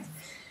effect.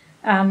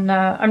 And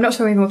I'm not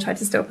sure we've all tried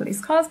to steal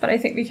police cars, but I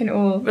think we can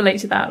all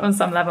relate to that on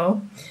some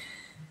level.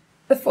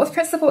 The 4th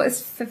principle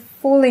is for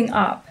falling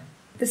up.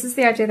 This is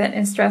the idea that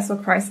in stress or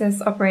crisis,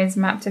 our brains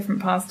map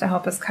different paths to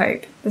help us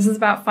cope. This is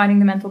about finding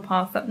the mental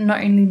path that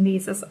not only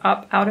leads us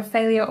up out of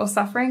failure or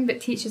suffering,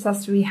 but teaches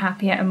us to be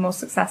happier and more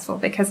successful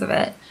because of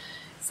it.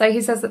 So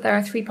he says that there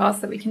are 3 paths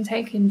that we can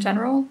take in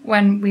general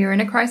when we are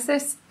in a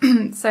crisis.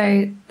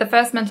 So the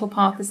first mental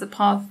path is the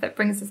path that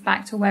brings us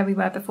back to where we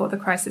were before the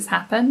crisis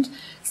happened.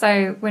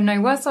 So we're no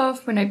worse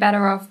off, we're no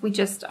better off, we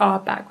just are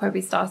back where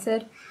we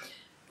started.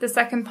 The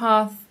second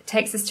path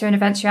takes us to an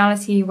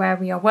eventuality where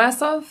we are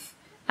worse off,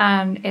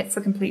 and it's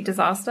a complete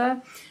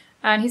disaster.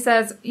 And he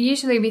says,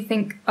 usually we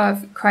think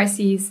of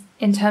crises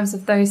in terms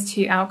of those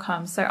 2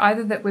 outcomes. So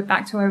either that we're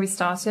back to where we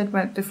started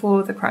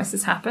before the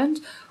crisis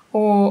happened,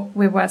 or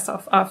we're worse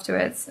off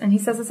afterwards. And he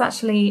says there's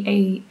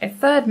actually a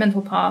third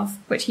mental path,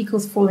 which he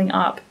calls falling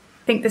up.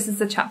 I think this is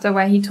the chapter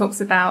where he talks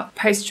about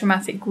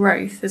post-traumatic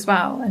growth as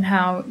well, and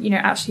how,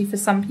 actually for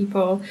some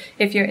people,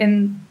 if you're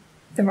in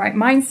the right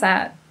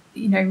mindset,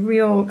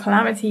 real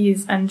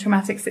calamities and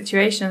traumatic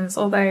situations,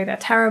 although they're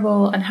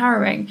terrible and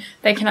harrowing,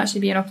 they can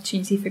actually be an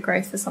opportunity for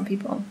growth for some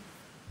people.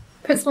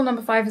 Principle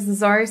number 5 is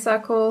the Zorro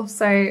circle.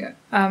 So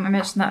I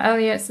mentioned that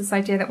earlier. It's this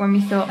idea that when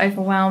we feel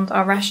overwhelmed,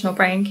 our rational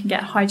brain can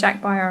get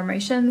hijacked by our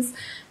emotions.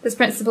 This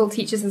principle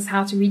teaches us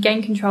how to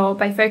regain control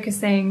by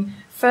focusing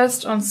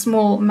first on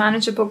small,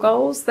 manageable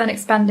goals, then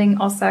expanding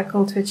our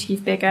circle to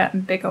achieve bigger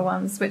and bigger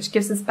ones, which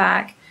gives us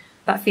back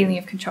that feeling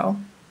of control.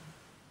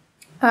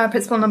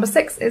 Principle number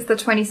 6 is the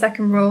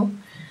 20-second rule.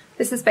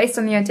 This is based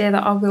on the idea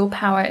that our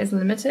willpower is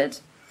limited.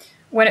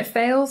 When it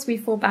fails, we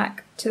fall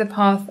back to the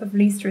path of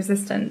least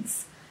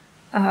resistance,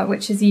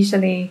 which is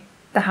usually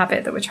the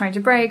habit that we're trying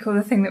to break or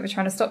the thing that we're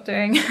trying to stop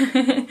doing.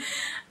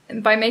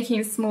 by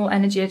making small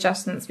energy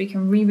adjustments, we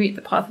can reroute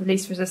the path of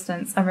least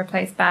resistance and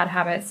replace bad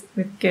habits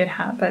with good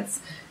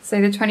habits. So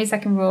the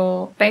 20-second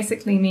rule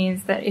basically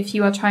means that if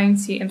you are trying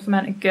to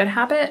implement a good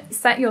habit,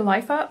 set your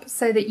life up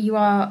so that you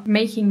are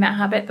making that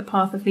habit the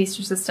path of least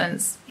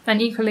resistance.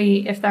 And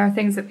equally, if there are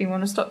things that we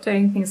want to stop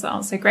doing, things that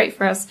aren't so great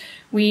for us,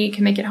 we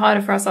can make it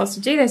harder for ourselves to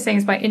do those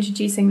things by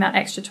introducing that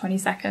extra 20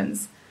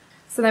 seconds.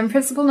 So then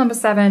principle number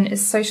 7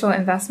 is social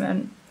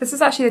investment. This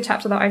is actually the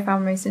chapter that I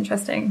found most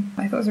interesting.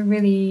 I thought it was a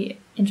really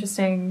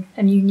interesting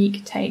and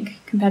unique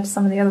take compared to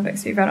some of the other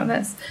books we've read on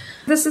this.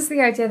 This is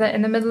the idea that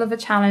in the middle of a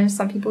challenge,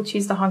 some people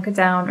choose to hunker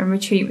down and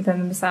retreat within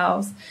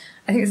themselves.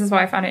 I think this is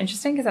why I found it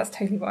interesting, because that's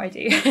totally what I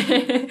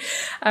do.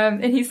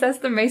 And he says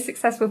the most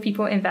successful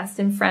people invest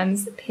in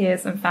friends,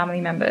 peers, and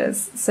family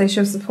members.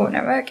 Social support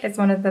network is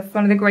one of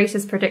the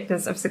greatest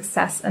predictors of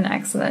success and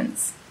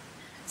excellence.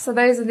 So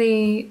those are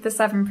the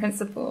 7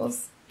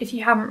 principles. If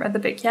you haven't read the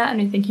book yet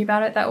and you're thinking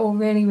about it, they're all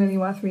really, really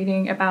worth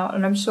reading about.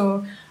 And I'm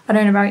sure, I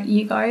don't know about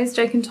you guys,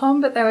 Jake and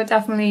Tom, but there were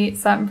definitely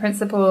certain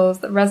principles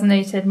that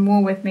resonated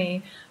more with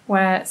me,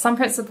 where some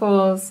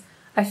principles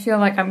I feel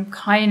like I'm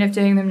kind of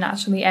doing them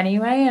naturally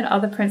anyway, and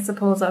other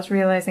principles I was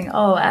realizing,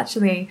 oh,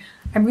 actually,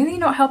 I'm really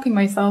not helping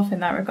myself in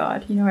that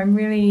regard. You know,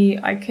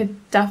 I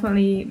could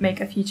definitely make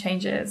a few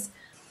changes.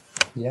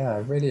 Yeah, I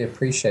really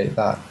appreciate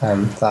that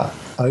that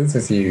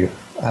overview,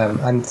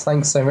 and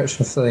thanks so much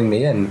for filling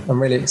me in. I'm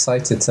really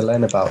excited to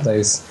learn about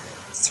those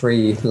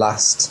 3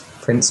 last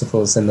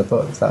principles in the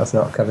book that I've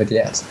not covered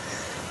yet.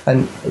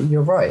 And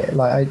you're right,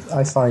 like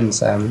I find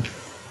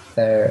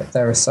there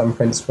are some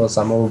principles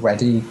I'm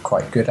already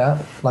quite good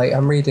at. Like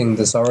I'm reading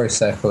the Zorro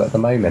Circle at the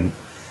moment,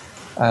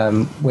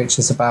 which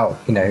is about,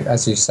 you know,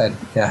 as you said,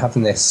 you know,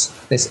 having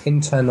this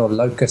internal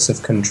locus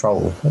of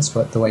control. That's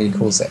what the way he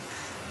calls it.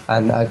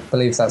 And I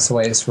believe that's the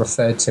way it's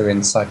referred to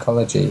in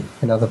psychology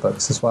in other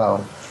books as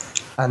well.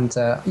 And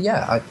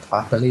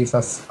I believe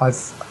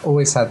I've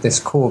always had this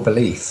core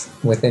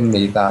belief within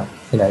me that,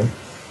 you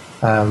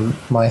know,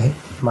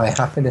 my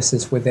happiness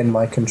is within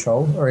my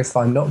control. Or if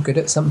I'm not good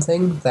at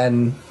something,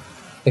 then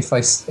if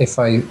I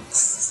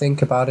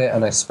think about it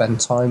and I spend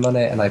time on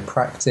it and I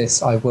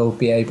practice, I will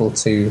be able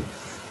to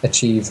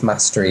achieve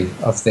mastery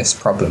of this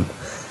problem.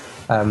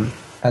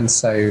 And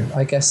so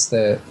I guess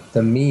the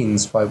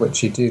means by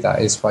which you do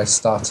that is by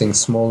starting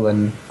small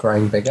and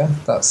growing bigger.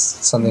 That's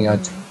something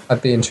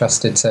I'd be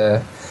interested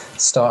to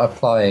start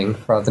applying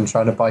rather than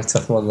trying to bite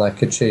off more than I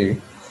could chew,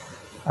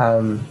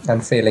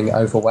 and feeling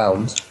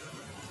overwhelmed.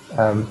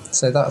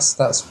 So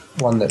that's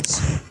one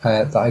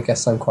that I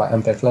guess I'm quite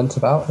ambivalent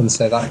about, and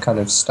so that kind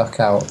of stuck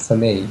out for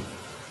me.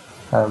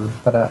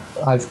 But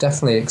I've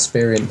definitely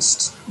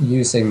experienced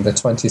using the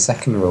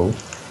 20-second rule.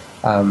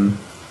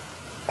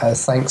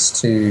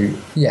 Thanks to,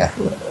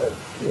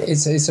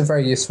 it's a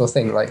very useful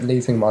thing. Like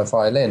leaving my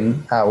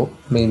violin out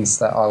means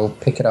that I'll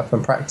pick it up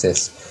and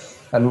practice.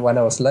 And when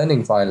I was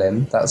learning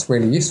violin, that's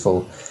really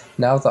useful.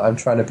 Now that I'm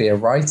trying to be a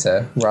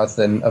writer rather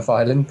than a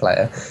violin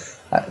player,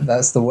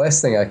 that's the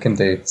worst thing I can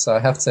do. So I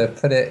have to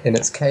put it in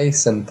its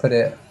case and put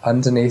it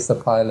underneath a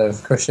pile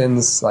of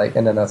cushions, like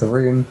in another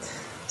room,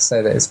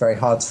 so that it's very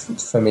hard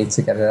for me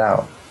to get it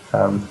out.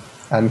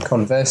 And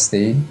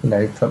conversely, you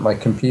know, put my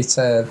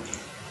computer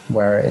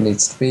where it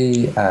needs to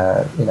be,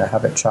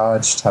 have it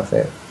charged, have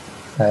it,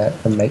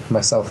 and make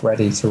myself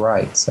ready to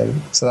write. So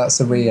that's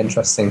a really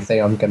interesting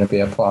thing I'm going to be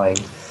applying.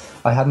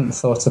 I hadn't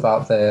thought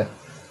about the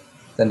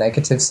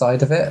negative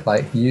side of it,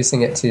 like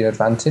using it to your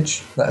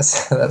advantage.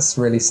 That's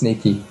really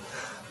sneaky.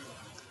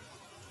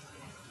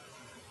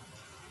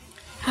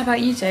 How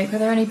about you, Jake? Were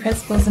there any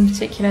principles in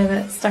particular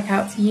that stuck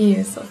out to you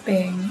as sort of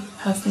being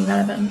personally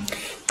relevant?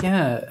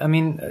 Yeah, I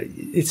mean,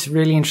 it's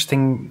really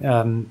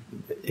interesting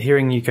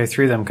hearing you go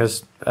through them,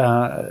 because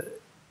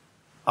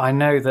I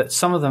know that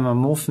some of them are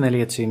more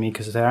familiar to me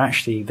because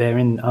they're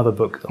in other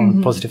books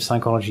on positive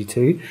psychology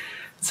too.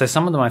 So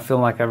some of them I feel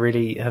like I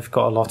really have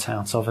got a lot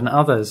out of, and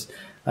others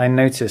I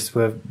noticed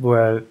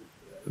were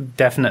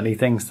definitely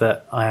things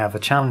that I have a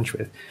challenge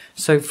with.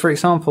 So, for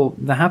example,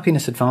 the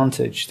happiness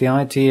advantage, the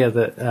idea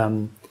that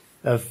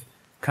of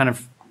kind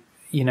of,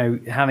 you know,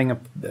 having a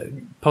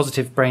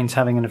positive brains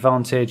having an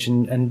advantage,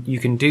 and you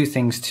can do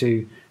things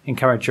to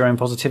encourage your own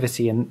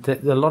positivity. And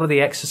a lot of the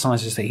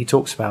exercises that he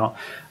talks about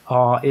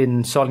are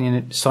in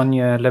Sonia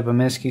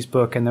Lyubomirsky's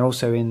book, and they're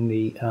also in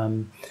the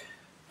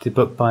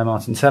book by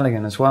Martin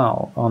Seligman as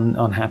well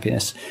on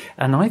happiness.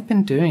 And I've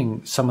been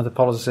doing some of the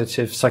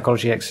positive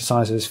psychology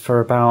exercises for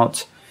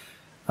about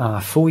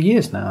 4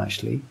 years now,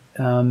 actually.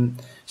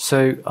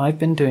 So I've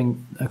been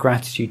doing a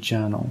gratitude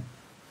journal,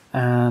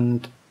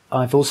 and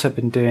I've also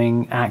been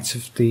doing acts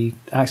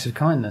of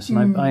kindness.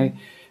 And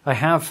I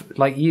have,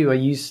 like you, I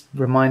use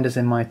reminders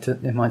in my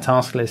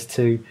task list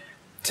to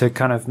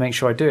kind of make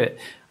sure I do it.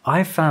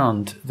 I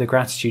found the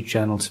gratitude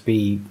journal to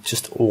be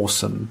just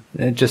awesome,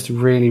 just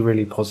really,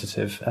 really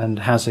positive, and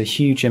has a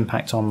huge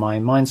impact on my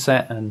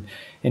mindset. And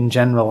in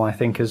general, I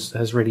think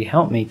has really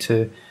helped me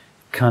to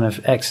kind of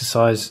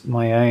exercise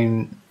my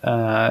own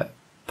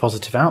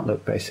positive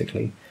outlook,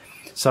 basically.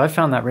 So I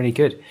found that really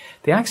good.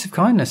 The acts of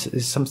kindness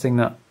is something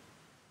that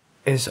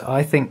is,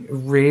 I think,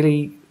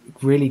 really,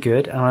 really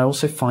good. And I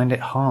also find it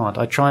hard.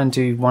 I try and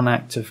do one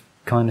act of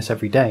kindness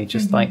every day,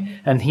 just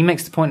and he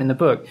makes the point in the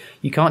book,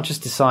 you can't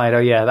just decide, oh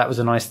yeah, that was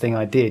a nice thing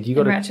I did. You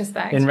got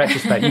in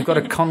retrospect, you've got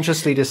to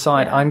consciously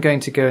decide, I'm going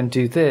to go and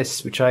do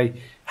this, which I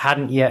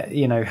hadn't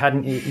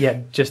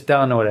yet just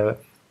done or whatever.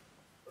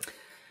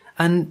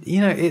 And,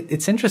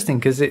 it's interesting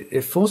because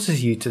it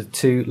forces you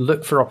to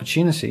look for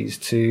opportunities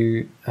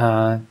to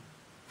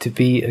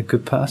be a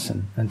good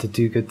person and to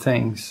do good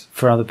things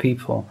for other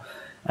people,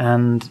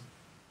 and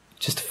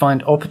just to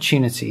find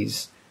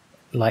opportunities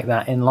like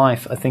that in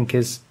life, I think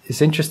is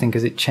interesting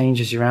because it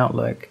changes your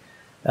outlook.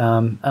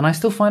 And I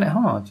still find it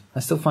hard.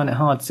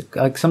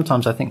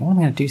 Sometimes I think, what am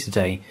I going to do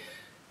today?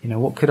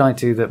 What could I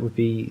do that would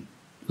be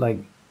like,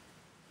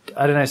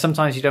 I don't know.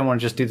 Sometimes you don't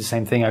want to just do the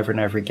same thing over and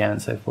over again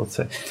and so forth.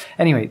 So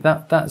anyway,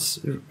 that's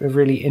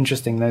really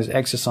interesting. Those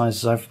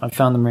exercises, I've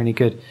found them really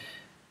good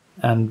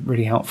and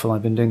really helpful.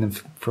 I've been doing them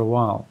for a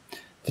while.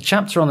 The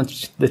chapter on the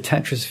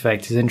Tetris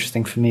effect is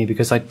interesting for me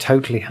because I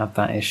totally have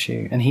that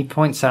issue. And he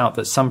points out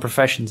that some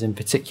professions in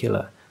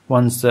particular,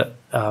 ones that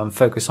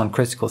focus on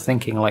critical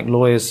thinking, like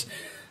lawyers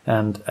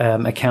and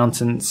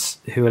accountants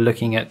who are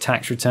looking at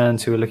tax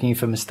returns, who are looking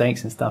for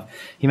mistakes and stuff,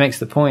 he makes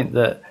the point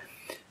that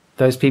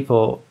those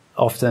people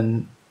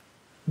often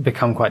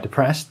become quite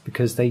depressed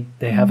because they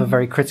have a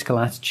very critical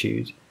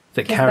attitude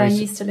that carries.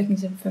 They're used to looking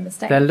for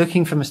mistakes. They're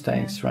looking for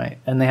mistakes, right?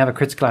 And they have a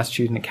critical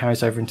attitude, and it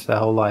carries over into their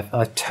whole life.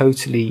 I've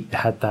totally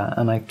had that,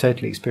 and I've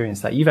totally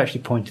experienced that. You've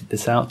actually pointed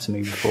this out to me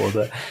before,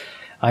 that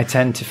I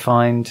tend to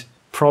find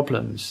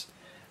problems,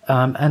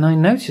 and I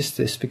noticed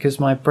this because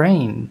my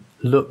brain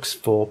looks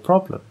for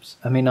problems.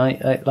 I mean,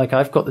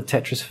 I've got the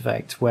Tetris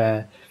effect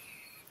where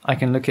I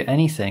can look at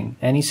anything,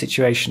 any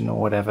situation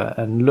or whatever,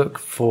 and look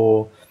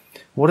for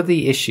what are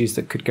the issues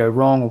that could go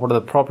wrong, or what are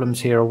the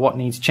problems here, or what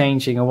needs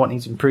changing, or what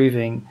needs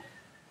improving.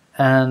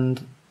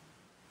 And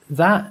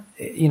that,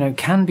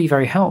 can be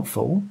very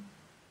helpful,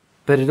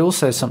 but it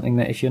also is something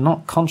that if you're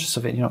not conscious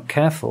of it, you're not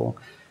careful,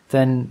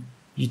 then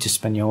you just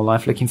spend your whole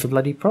life looking for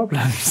bloody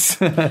problems.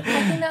 I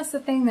think that's the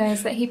thing, though,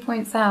 is that he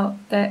points out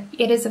that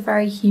it is a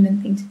very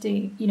human thing to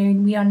do.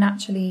 We are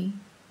naturally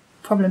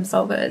problem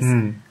solvers,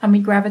 and we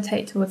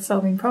gravitate towards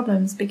solving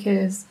problems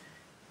because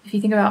if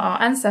you think about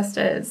our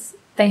ancestors,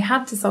 they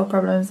had to solve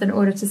problems in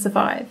order to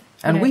survive.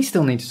 And we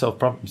still need to solve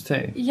problems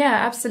too. Yeah,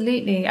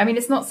 absolutely. I mean,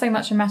 it's not so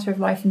much a matter of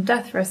life and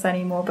death for us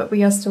anymore, but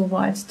we are still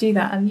wired to do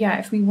that. And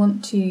if we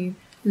want to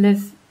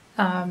live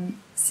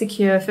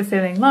secure,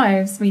 fulfilling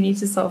lives, we need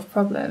to solve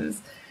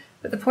problems.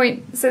 But the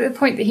point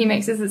that he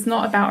makes is it's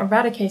not about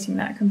eradicating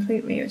that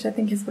completely, which I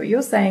think is what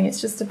you're saying.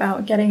 It's just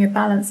about getting a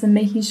balance and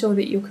making sure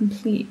that your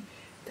complete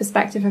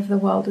perspective of the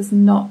world is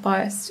not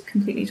biased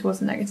completely towards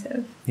the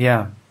negative.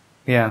 Yeah.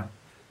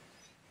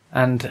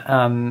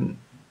 And,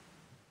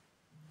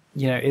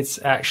 it's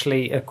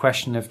actually a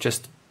question of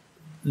just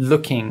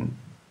looking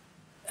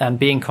and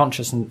being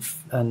conscious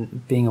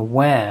and being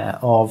aware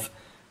of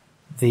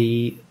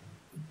the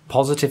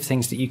positive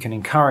things that you can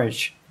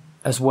encourage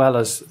as well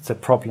as the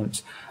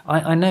problems.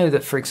 I know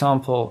that, for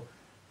example,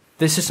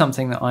 this is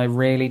something that I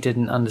really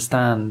didn't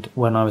understand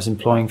when I was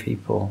employing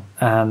people.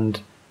 And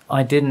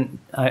I did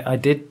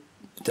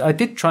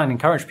try and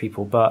encourage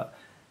people, but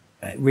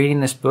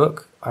reading this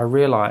book, I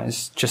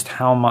realized just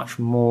how much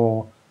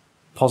more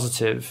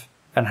positive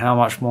and how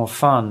much more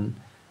fun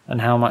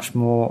and how much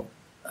more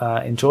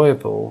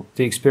enjoyable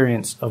the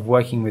experience of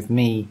working with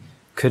me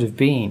could have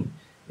been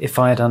if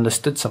I had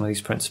understood some of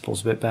these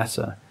principles a bit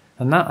better.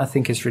 And that, I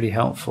think, is really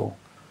helpful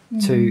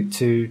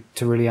to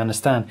really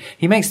understand.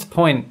 He makes the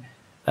point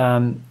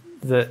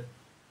that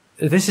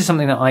this is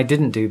something that I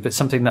didn't do, but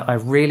something that I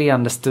really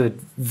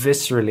understood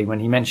viscerally when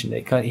he mentioned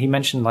it. He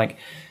mentioned like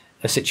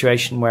a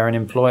situation where an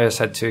employer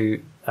said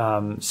to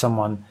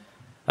someone,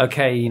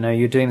 okay,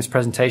 you're doing this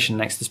presentation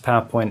next to this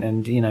PowerPoint,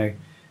 and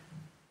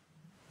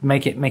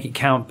make it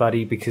count,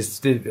 buddy, because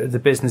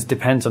the business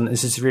depends on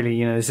this. Is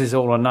really, this is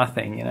all or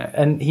nothing,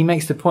 And he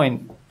makes the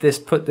point, this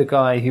put the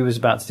guy who was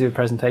about to do a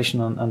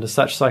presentation under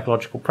such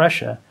psychological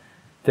pressure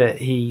that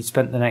he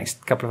spent the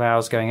next couple of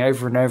hours going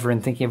over and over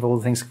and thinking of all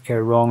the things that could go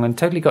wrong, and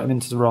totally got him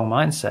into the wrong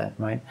mindset,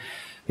 right?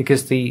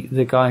 Because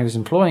the guy who was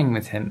employing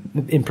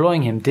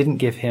him didn't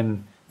give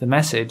him the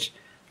message,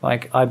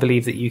 like, I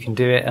believe that you can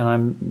do it, and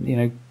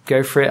I'm,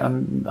 go for it.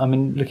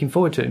 I'm looking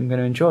forward to it. I'm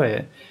going to enjoy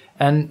it.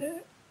 And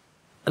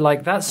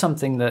like, that's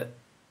something that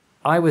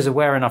I was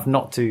aware enough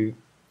not to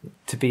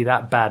be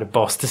that bad a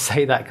boss to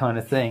say that kind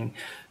of thing.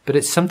 But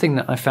it's something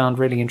that I found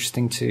really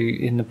interesting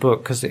in the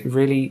book, because it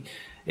really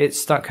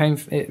struck home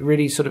for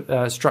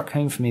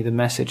me the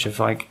message of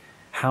like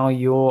how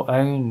your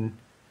own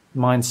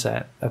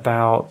mindset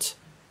about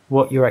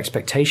what your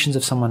expectations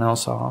of someone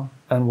else are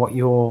and what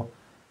your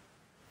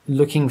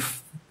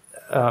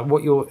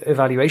what your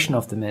evaluation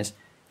of them is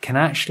can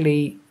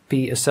actually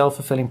be a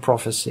self-fulfilling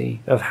prophecy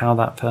of how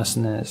that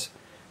person is.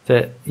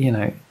 That,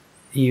 you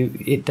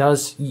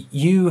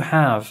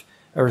have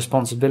a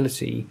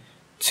responsibility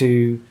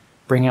to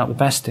bring out the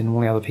best in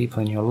all the other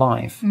people in your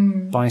life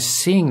by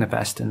seeing the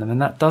best in them.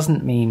 And that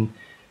doesn't mean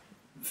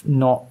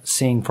not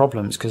seeing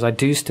problems, because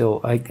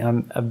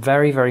I'm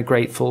very, very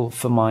grateful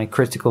for my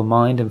critical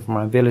mind and for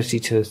my ability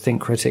to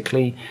think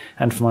critically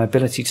and for my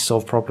ability to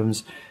solve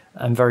problems.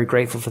 I'm very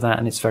grateful for that,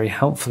 and it's very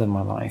helpful in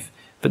my life.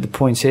 But the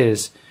point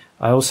is,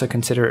 I also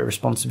consider it a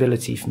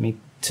responsibility for me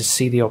to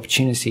see the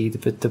opportunity,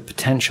 the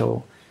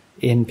potential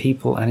in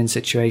people and in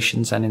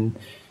situations and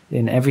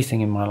in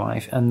everything in my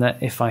life. And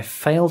that if I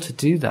fail to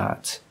do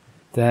that,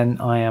 then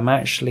I am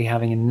actually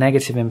having a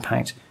negative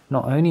impact,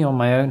 not only on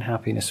my own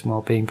happiness and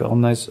well-being, but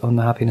on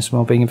the happiness and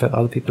well-being of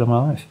other people in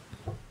my life.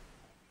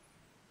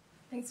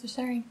 Thanks for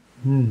sharing.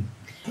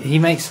 He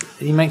makes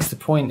the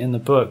point in the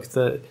book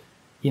that,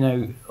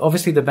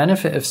 obviously the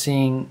benefit of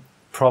seeing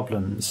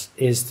problems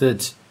is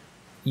that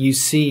you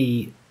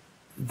see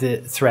the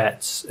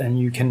threats and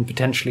you can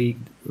potentially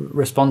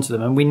respond to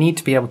them. And we need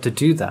to be able to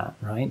do that,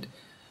 right?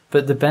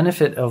 But the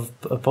benefit of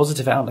a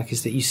positive outlook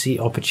is that you see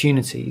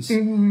opportunities.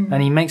 Mm-hmm.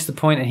 And he makes the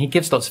point, and he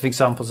gives lots of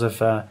examples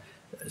of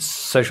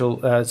social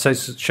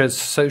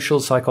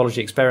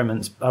psychology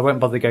experiments. I won't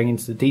bother going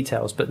into the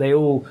details, but they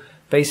all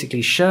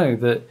basically show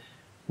that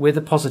with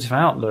a positive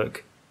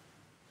outlook,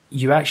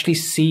 you actually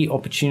see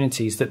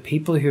opportunities that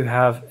people who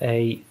have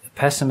a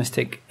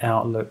pessimistic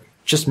outlook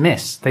just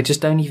miss. They just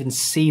don't even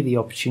see the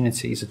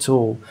opportunities at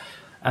all.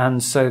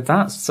 And so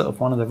that's sort of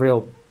one of the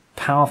real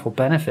powerful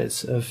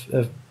benefits of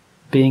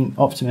being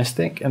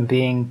optimistic and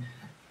being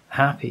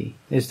happy,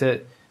 is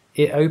that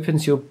it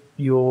opens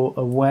your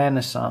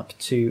awareness up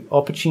to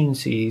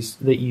opportunities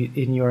that you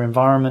in your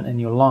environment and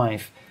your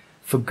life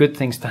for good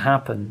things to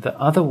happen that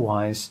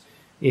otherwise,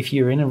 if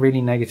you're in a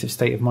really negative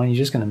state of mind, you're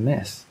just going to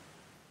miss.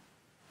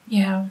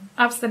 Yeah,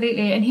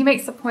 absolutely. And he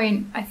makes the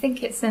point, I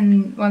think it's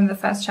in one of the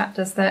first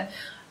chapters, that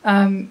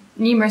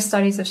numerous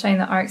studies have shown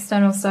that our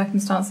external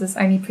circumstances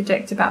only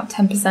predict about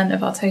 10%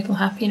 of our total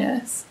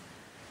happiness.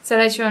 So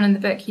later on in the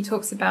book, he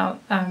talks about,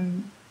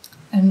 and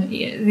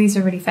these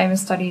are really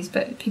famous studies,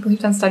 but people who've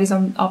done studies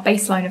on our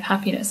baseline of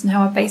happiness and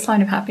how our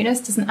baseline of happiness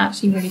doesn't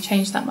actually really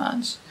change that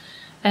much.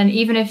 And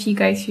even if you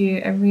go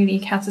through a really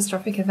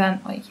catastrophic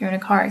event, like you're in a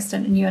car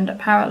accident and you end up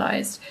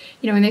paralyzed,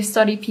 when they've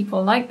studied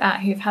people like that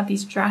who've had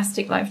these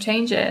drastic life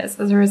changes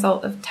as a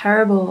result of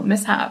terrible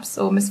mishaps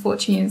or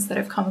misfortunes that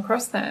have come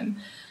across them,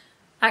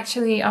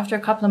 actually after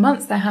a couple of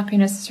months, their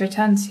happiness has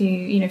returned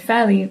to,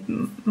 fairly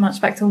much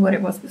back to what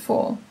it was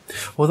before.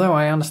 Although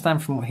I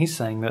understand from what he's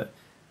saying that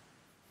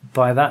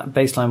by that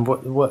baseline,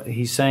 what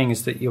he's saying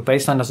is that your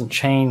baseline doesn't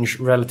change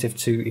relative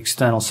to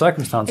external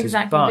circumstances,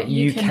 exactly, but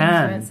you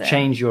can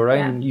change your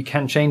own. Yeah. You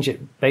can change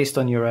it based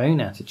on your own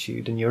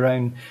attitude and your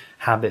own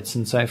habits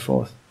and so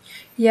forth.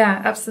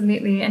 Yeah,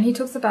 absolutely. And he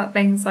talks about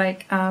things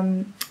like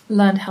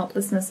learned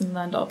helplessness and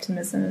learned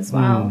optimism as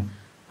well.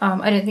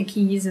 I don't think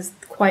he uses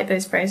quite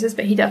those phrases,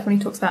 but he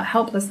definitely talks about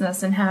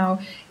helplessness and how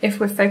if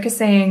we're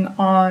focusing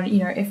on,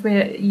 if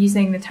we're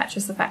using the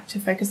Tetris effect to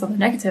focus on the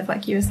negative,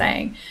 like you were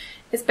saying,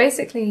 it's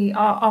basically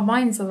our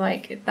minds are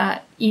like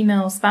that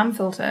email spam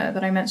filter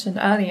that I mentioned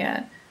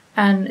earlier.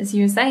 And as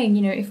you were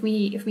saying, if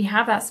we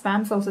have that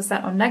spam filter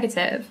set on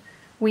negative,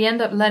 we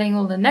end up letting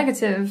all the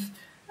negative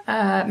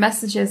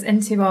messages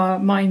into our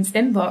mind's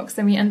inbox,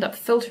 and we end up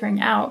filtering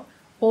out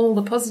all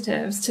the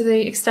positives to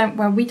the extent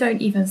where we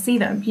don't even see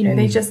them.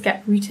 They just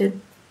get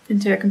routed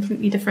into a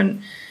completely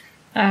different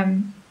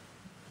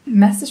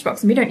message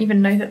box, and we don't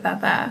even know that they're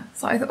there.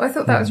 So I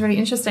thought that was really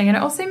interesting. And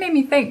it also made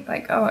me think,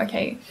 like, oh,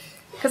 okay,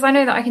 because I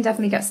know that I can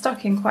definitely get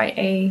stuck in quite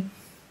a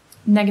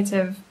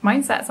negative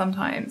mindset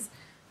sometimes.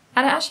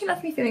 And it actually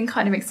left me feeling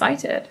kind of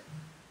excited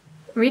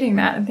reading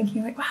that and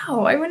thinking, like,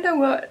 wow, I wonder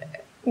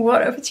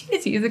what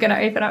opportunities are going to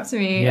open up to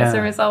me as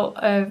a result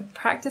of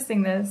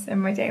practicing this in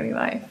my daily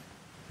life.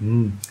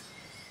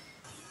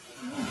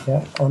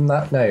 Yeah, on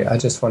that note, I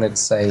just wanted to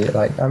say,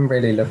 like, I'm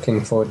really looking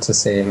forward to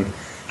seeing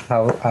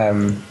how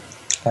I'm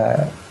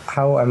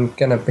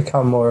going to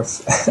become more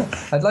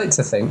of, I'd like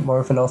to think, more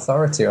of an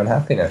authority on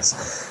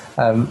happiness.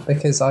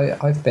 Because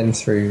I've been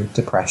through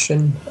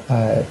depression.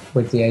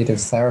 With the aid of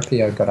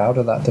therapy, I got out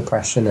of that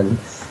depression, and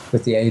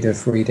with the aid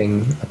of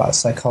reading about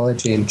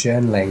psychology and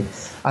journaling.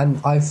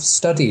 And I've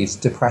studied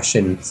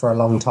depression for a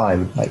long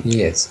time, like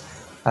years.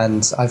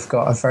 And I've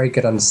got a very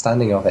good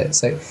understanding of it.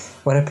 So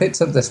when I picked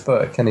up this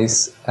book and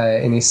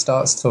he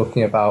starts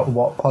talking about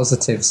what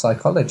positive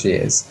psychology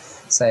is,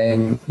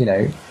 saying,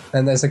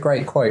 and there's a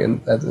great quote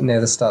near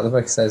the start of the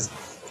book. It says,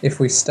 if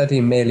we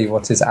study merely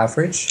what is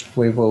average,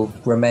 we will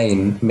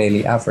remain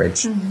merely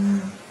average. Mm-hmm.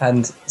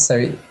 And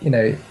so,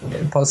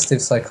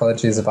 positive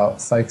psychology is about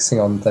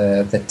focusing on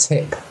the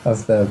tip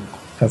of the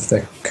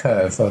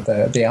curve, or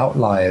the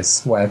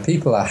outliers, where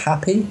people are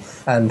happy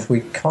and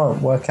we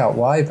can't work out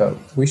why, but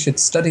we should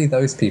study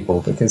those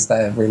people because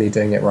they're really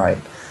doing it right.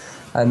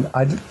 And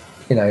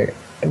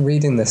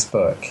reading this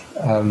book,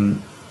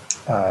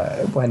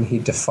 when he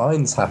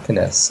defines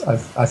happiness,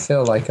 I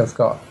feel like I've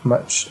got a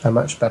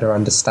much better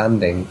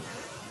understanding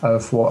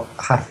of what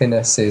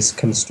happiness is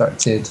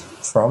constructed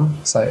from.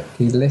 So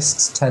he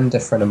lists 10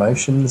 different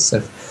emotions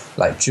of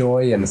like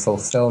joy and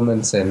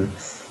fulfillment and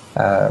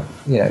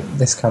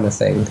this kind of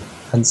thing.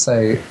 And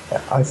so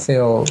I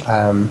feel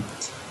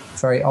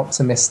very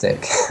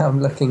optimistic.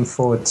 I'm looking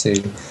forward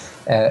to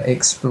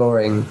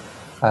exploring,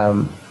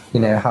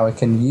 how I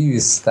can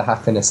use the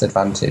happiness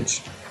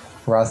advantage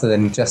rather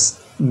than just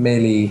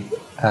merely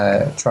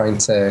trying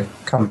to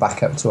come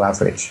back up to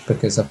average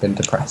because I've been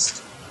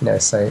depressed.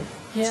 So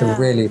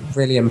really,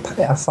 really,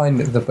 I find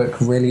the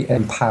book really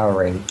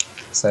empowering.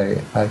 So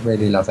I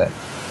really love it.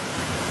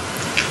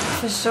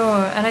 For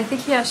sure. And I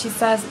think he actually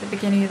says at the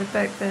beginning of the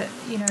book that,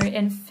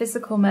 in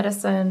physical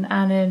medicine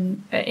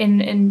and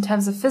in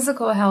terms of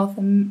physical health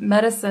and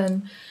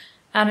medicine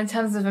and in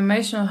terms of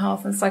emotional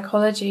health and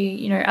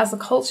psychology, as a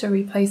culture,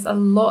 we place a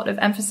lot of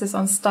emphasis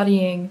on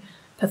studying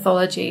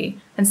pathology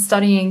and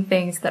studying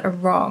things that are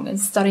wrong and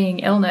studying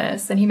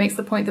illness. And he makes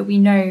the point that we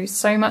know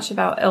so much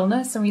about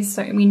illness and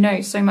we know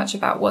so much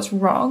about what's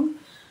wrong.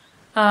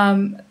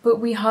 But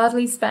we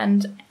hardly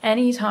spend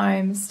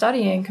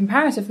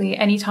comparatively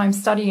any time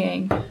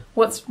studying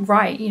what's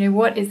right,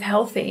 what is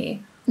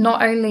healthy,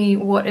 not only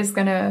what is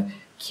going to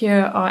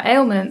cure our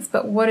ailments,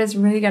 but what is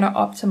really going to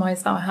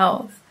optimize our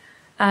health.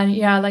 And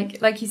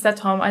like you said,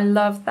 Tom, I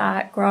love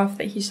that graph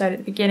that he showed at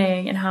the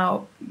beginning and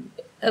how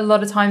a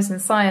lot of times in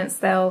science,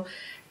 they'll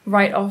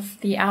write off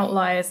the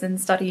outliers in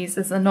studies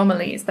as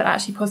anomalies, but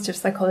actually positive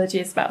psychology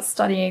is about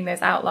studying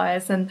those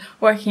outliers and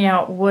working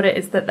out what it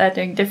is that they're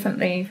doing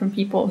differently from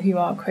people who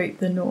are, quote,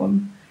 the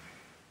norm.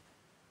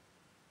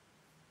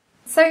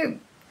 So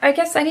I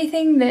guess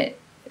anything that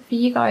for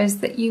you guys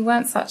that you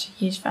weren't such a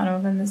huge fan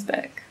of in this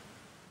book?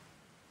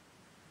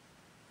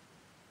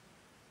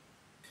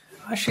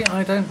 Actually,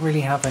 I don't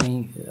really have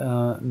any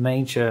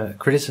major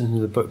criticism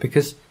of the book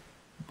because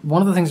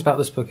one of the things about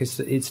this book is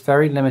that it's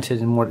very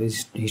limited in what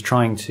he's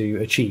trying to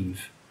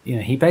achieve.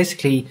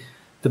 The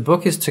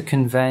book is to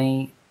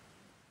convey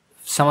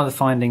some of the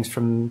findings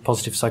from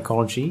positive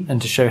psychology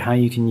and to show how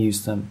you can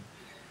use them.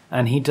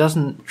 And he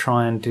doesn't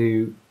try and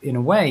do, in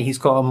a way, he's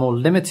got a more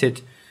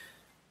limited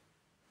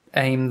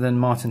aim than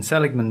Martin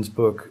Seligman's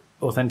book,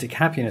 Authentic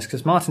Happiness,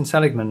 because Martin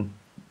Seligman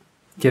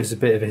gives a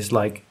bit of his,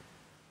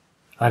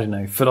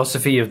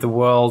 philosophy of the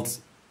world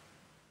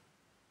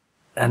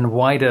and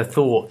wider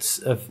thoughts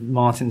of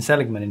Martin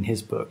Seligman in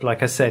his book.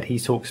 Like I said, he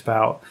talks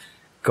about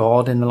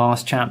God in the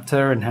last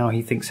chapter and how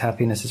he thinks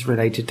happiness is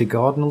related to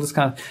God and all this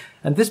kind of...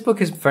 And this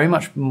book is very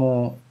much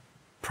more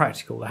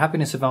practical. The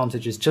Happiness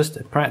Advantage is just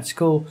a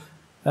practical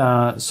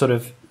sort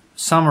of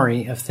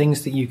summary of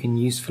things that you can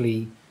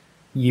usefully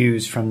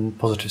use from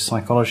positive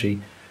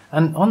psychology.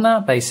 And on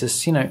that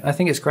basis, I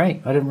think it's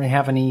great. I don't really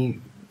have any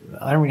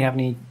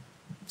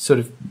sort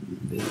of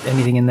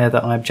anything in there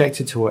that I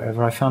objected to or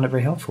whatever. I found it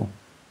very helpful.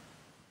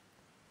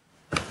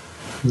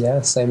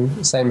 Yeah,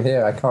 same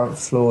here. I can't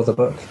flaw the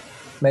book.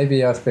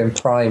 Maybe I've been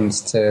primed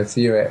to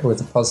view it with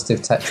a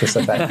positive Tetris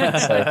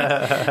effect.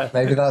 So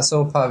maybe that's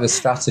all part of a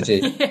strategy.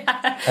 Using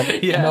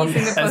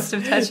the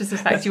positive Tetris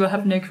effect, you will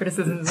have no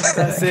criticisms.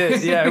 That's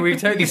it. Yeah, we've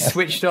totally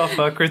switched off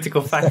our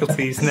critical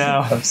faculties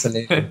now.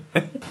 Absolutely.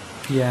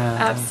 Yeah.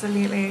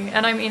 Absolutely.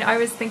 And I mean, I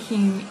was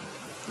thinking,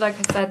 like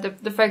I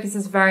said, the focus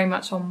is very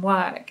much on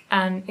work.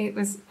 And it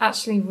was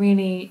actually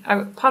really...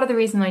 part of the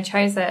reason I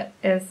chose it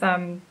is...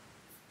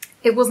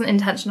 it wasn't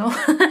intentional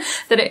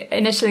that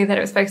it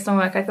was focused on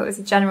work. I thought it was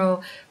a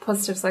general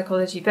positive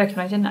psychology book,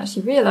 and I didn't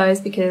actually realise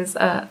because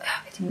I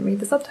didn't read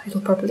the subtitle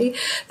properly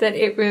that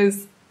it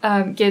was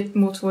geared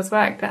more towards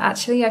work. But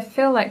actually, I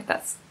feel like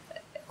that's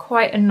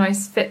quite a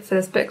nice fit for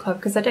this book club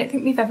because I don't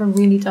think we've ever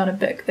really done a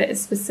book that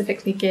is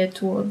specifically geared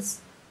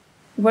towards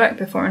work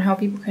before and how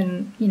people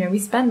can, we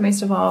spend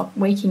most of our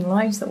waking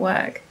lives at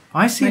work.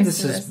 I see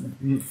this as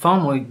far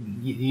more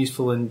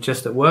useful than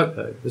just at work,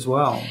 though, as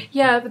well.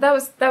 Yeah, but that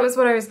was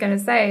what I was going to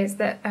say. Is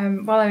that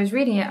while I was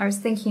reading it, I was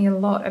thinking a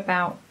lot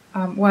about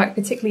work,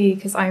 particularly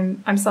because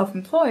I'm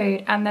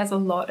self-employed, and there's a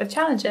lot of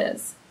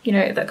challenges,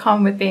 that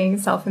come with being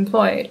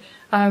self-employed.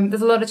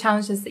 There's a lot of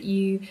challenges that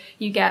you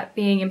get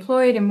being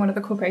employed in one of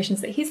the corporations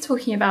that he's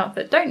talking about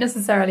that don't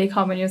necessarily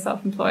come when you're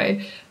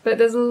self-employed. But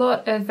there's a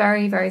lot of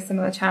very, very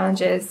similar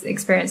challenges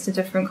experienced in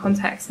different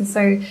contexts, and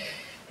so.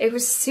 It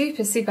was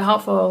super, super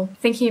helpful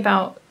thinking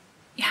about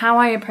how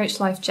I approach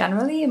life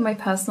generally in my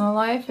personal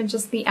life and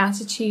just the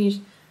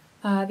attitudes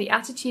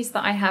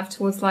that I have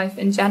towards life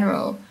in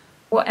general.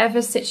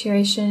 Whatever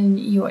situation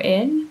you're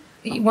in,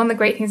 one of the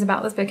great things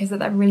about this book is that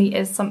there really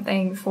is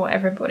something for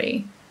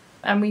everybody.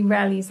 And we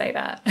rarely say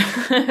that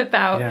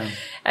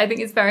I think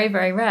it's very,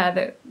 very rare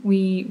that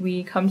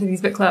we come to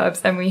these book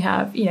clubs and we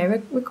have,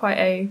 we're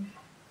quite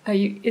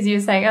as you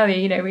were saying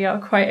earlier, we are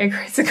quite a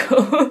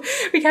critical,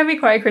 we can be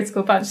quite a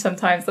critical bunch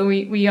sometimes, and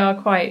we are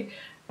quite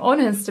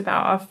honest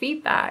about our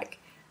feedback.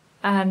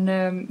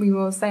 And we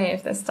will say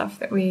if there's stuff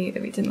that we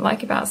didn't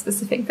like about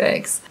specific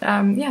books.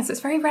 So it's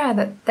very rare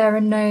that there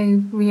are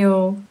no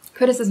real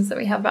criticisms that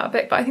we have about a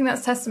book. But I think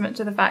that's testament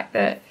to the fact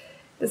that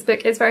this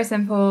book is very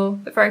simple,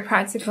 but very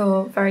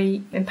practical,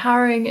 very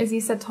empowering, as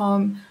you said,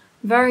 Tom,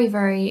 very,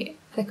 very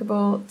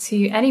applicable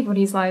to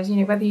anybody's lives,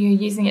 whether you're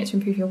using it to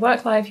improve your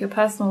work life, your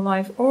personal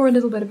life, or a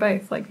little bit of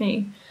both, like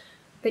me.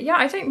 But yeah,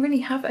 I don't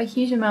really have a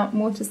huge amount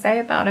more to say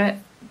about it.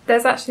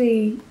 There's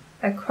actually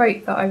a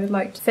quote that I would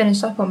like to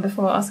finish up on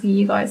before asking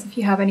you guys if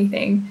you have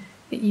anything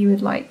that you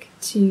would like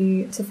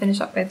to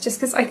finish up with, just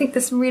because I think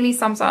this really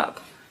sums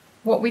up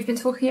what we've been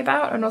talking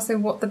about and also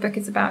what the book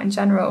is about in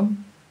general.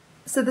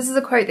 So this is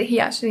a quote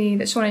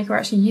that Shawn Achor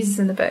actually uses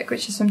in the book,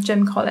 which is from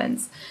Jim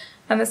Collins.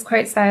 And this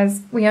quote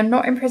says, "We are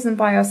not imprisoned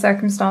by our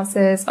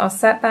circumstances, our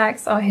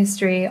setbacks, our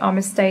history, our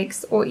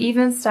mistakes, or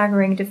even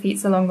staggering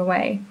defeats along the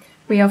way.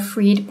 We are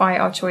freed by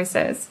our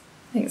choices."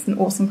 I think it's an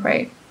awesome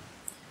quote.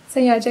 So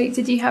yeah, Jake,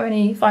 did you have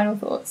any final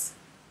thoughts?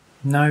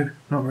 No,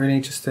 not really.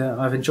 Just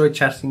I've enjoyed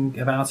chatting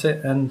about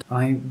it, and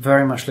I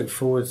very much look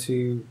forward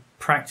to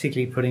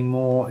practically putting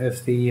more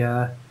of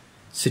the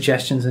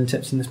suggestions and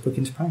tips in this book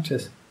into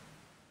practice.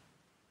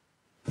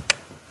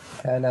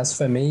 And as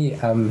for me,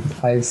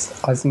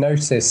 I've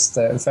noticed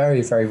that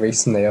very, very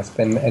recently I've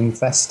been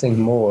investing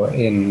more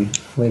in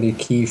really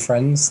key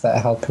friends that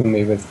are helping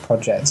me with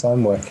projects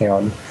I'm working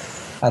on.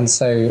 And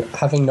so,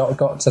 having not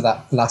got to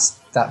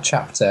that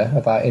chapter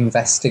about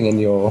investing in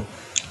your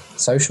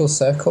social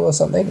circle or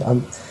something,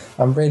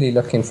 I'm really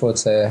looking forward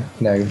to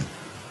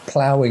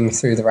ploughing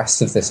through the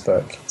rest of this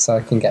book so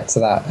I can get to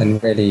that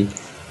and really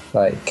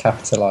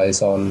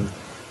capitalize on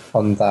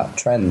that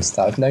trend that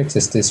I've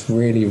noticed is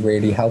really,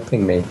 really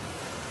helping me.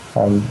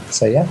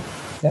 So yeah,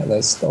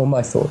 that's all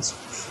my thoughts.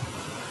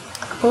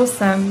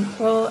 Awesome.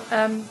 Well,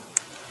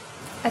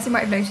 as you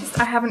might have noticed,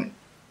 I haven't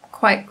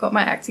quite got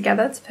my act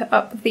together to put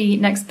up the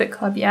next book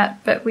club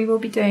yet, but we will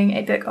be doing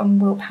a book on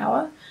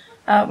willpower,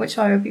 which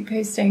I will be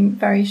posting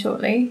very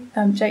shortly.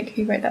 Jake,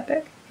 who wrote that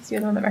book? Because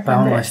you're the one that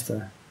recommended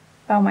it.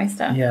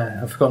 Baumeister. Yeah,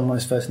 I've forgotten what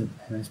his first name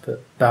is,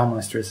 but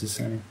Baumeister is his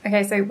surname.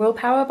 Okay, so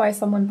Willpower by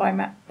someone by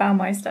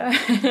Baumeister.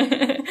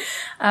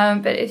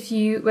 But if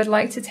you would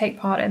like to take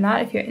part in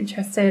that, if you're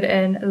interested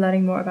in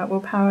learning more about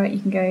willpower, you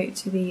can go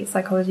to the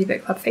Psychology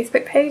Book Club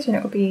Facebook page and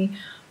it will be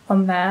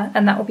on there,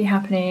 and that will be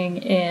happening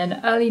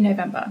in early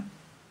November.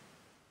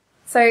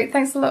 So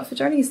thanks a lot for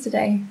joining us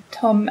today,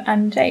 Tom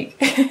and Jake.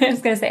 I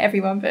was going to say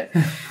everyone, but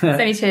there's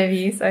only two of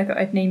you, so I thought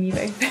I'd name you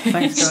both.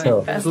 Thanks, guys.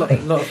 Sure. It was a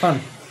lot of fun.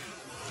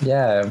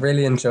 Yeah,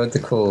 really enjoyed the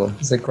call. It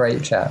was a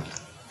great chat.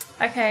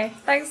 Okay,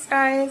 thanks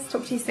guys.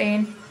 Talk to you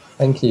soon.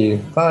 Thank you.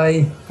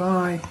 Bye.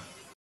 Bye.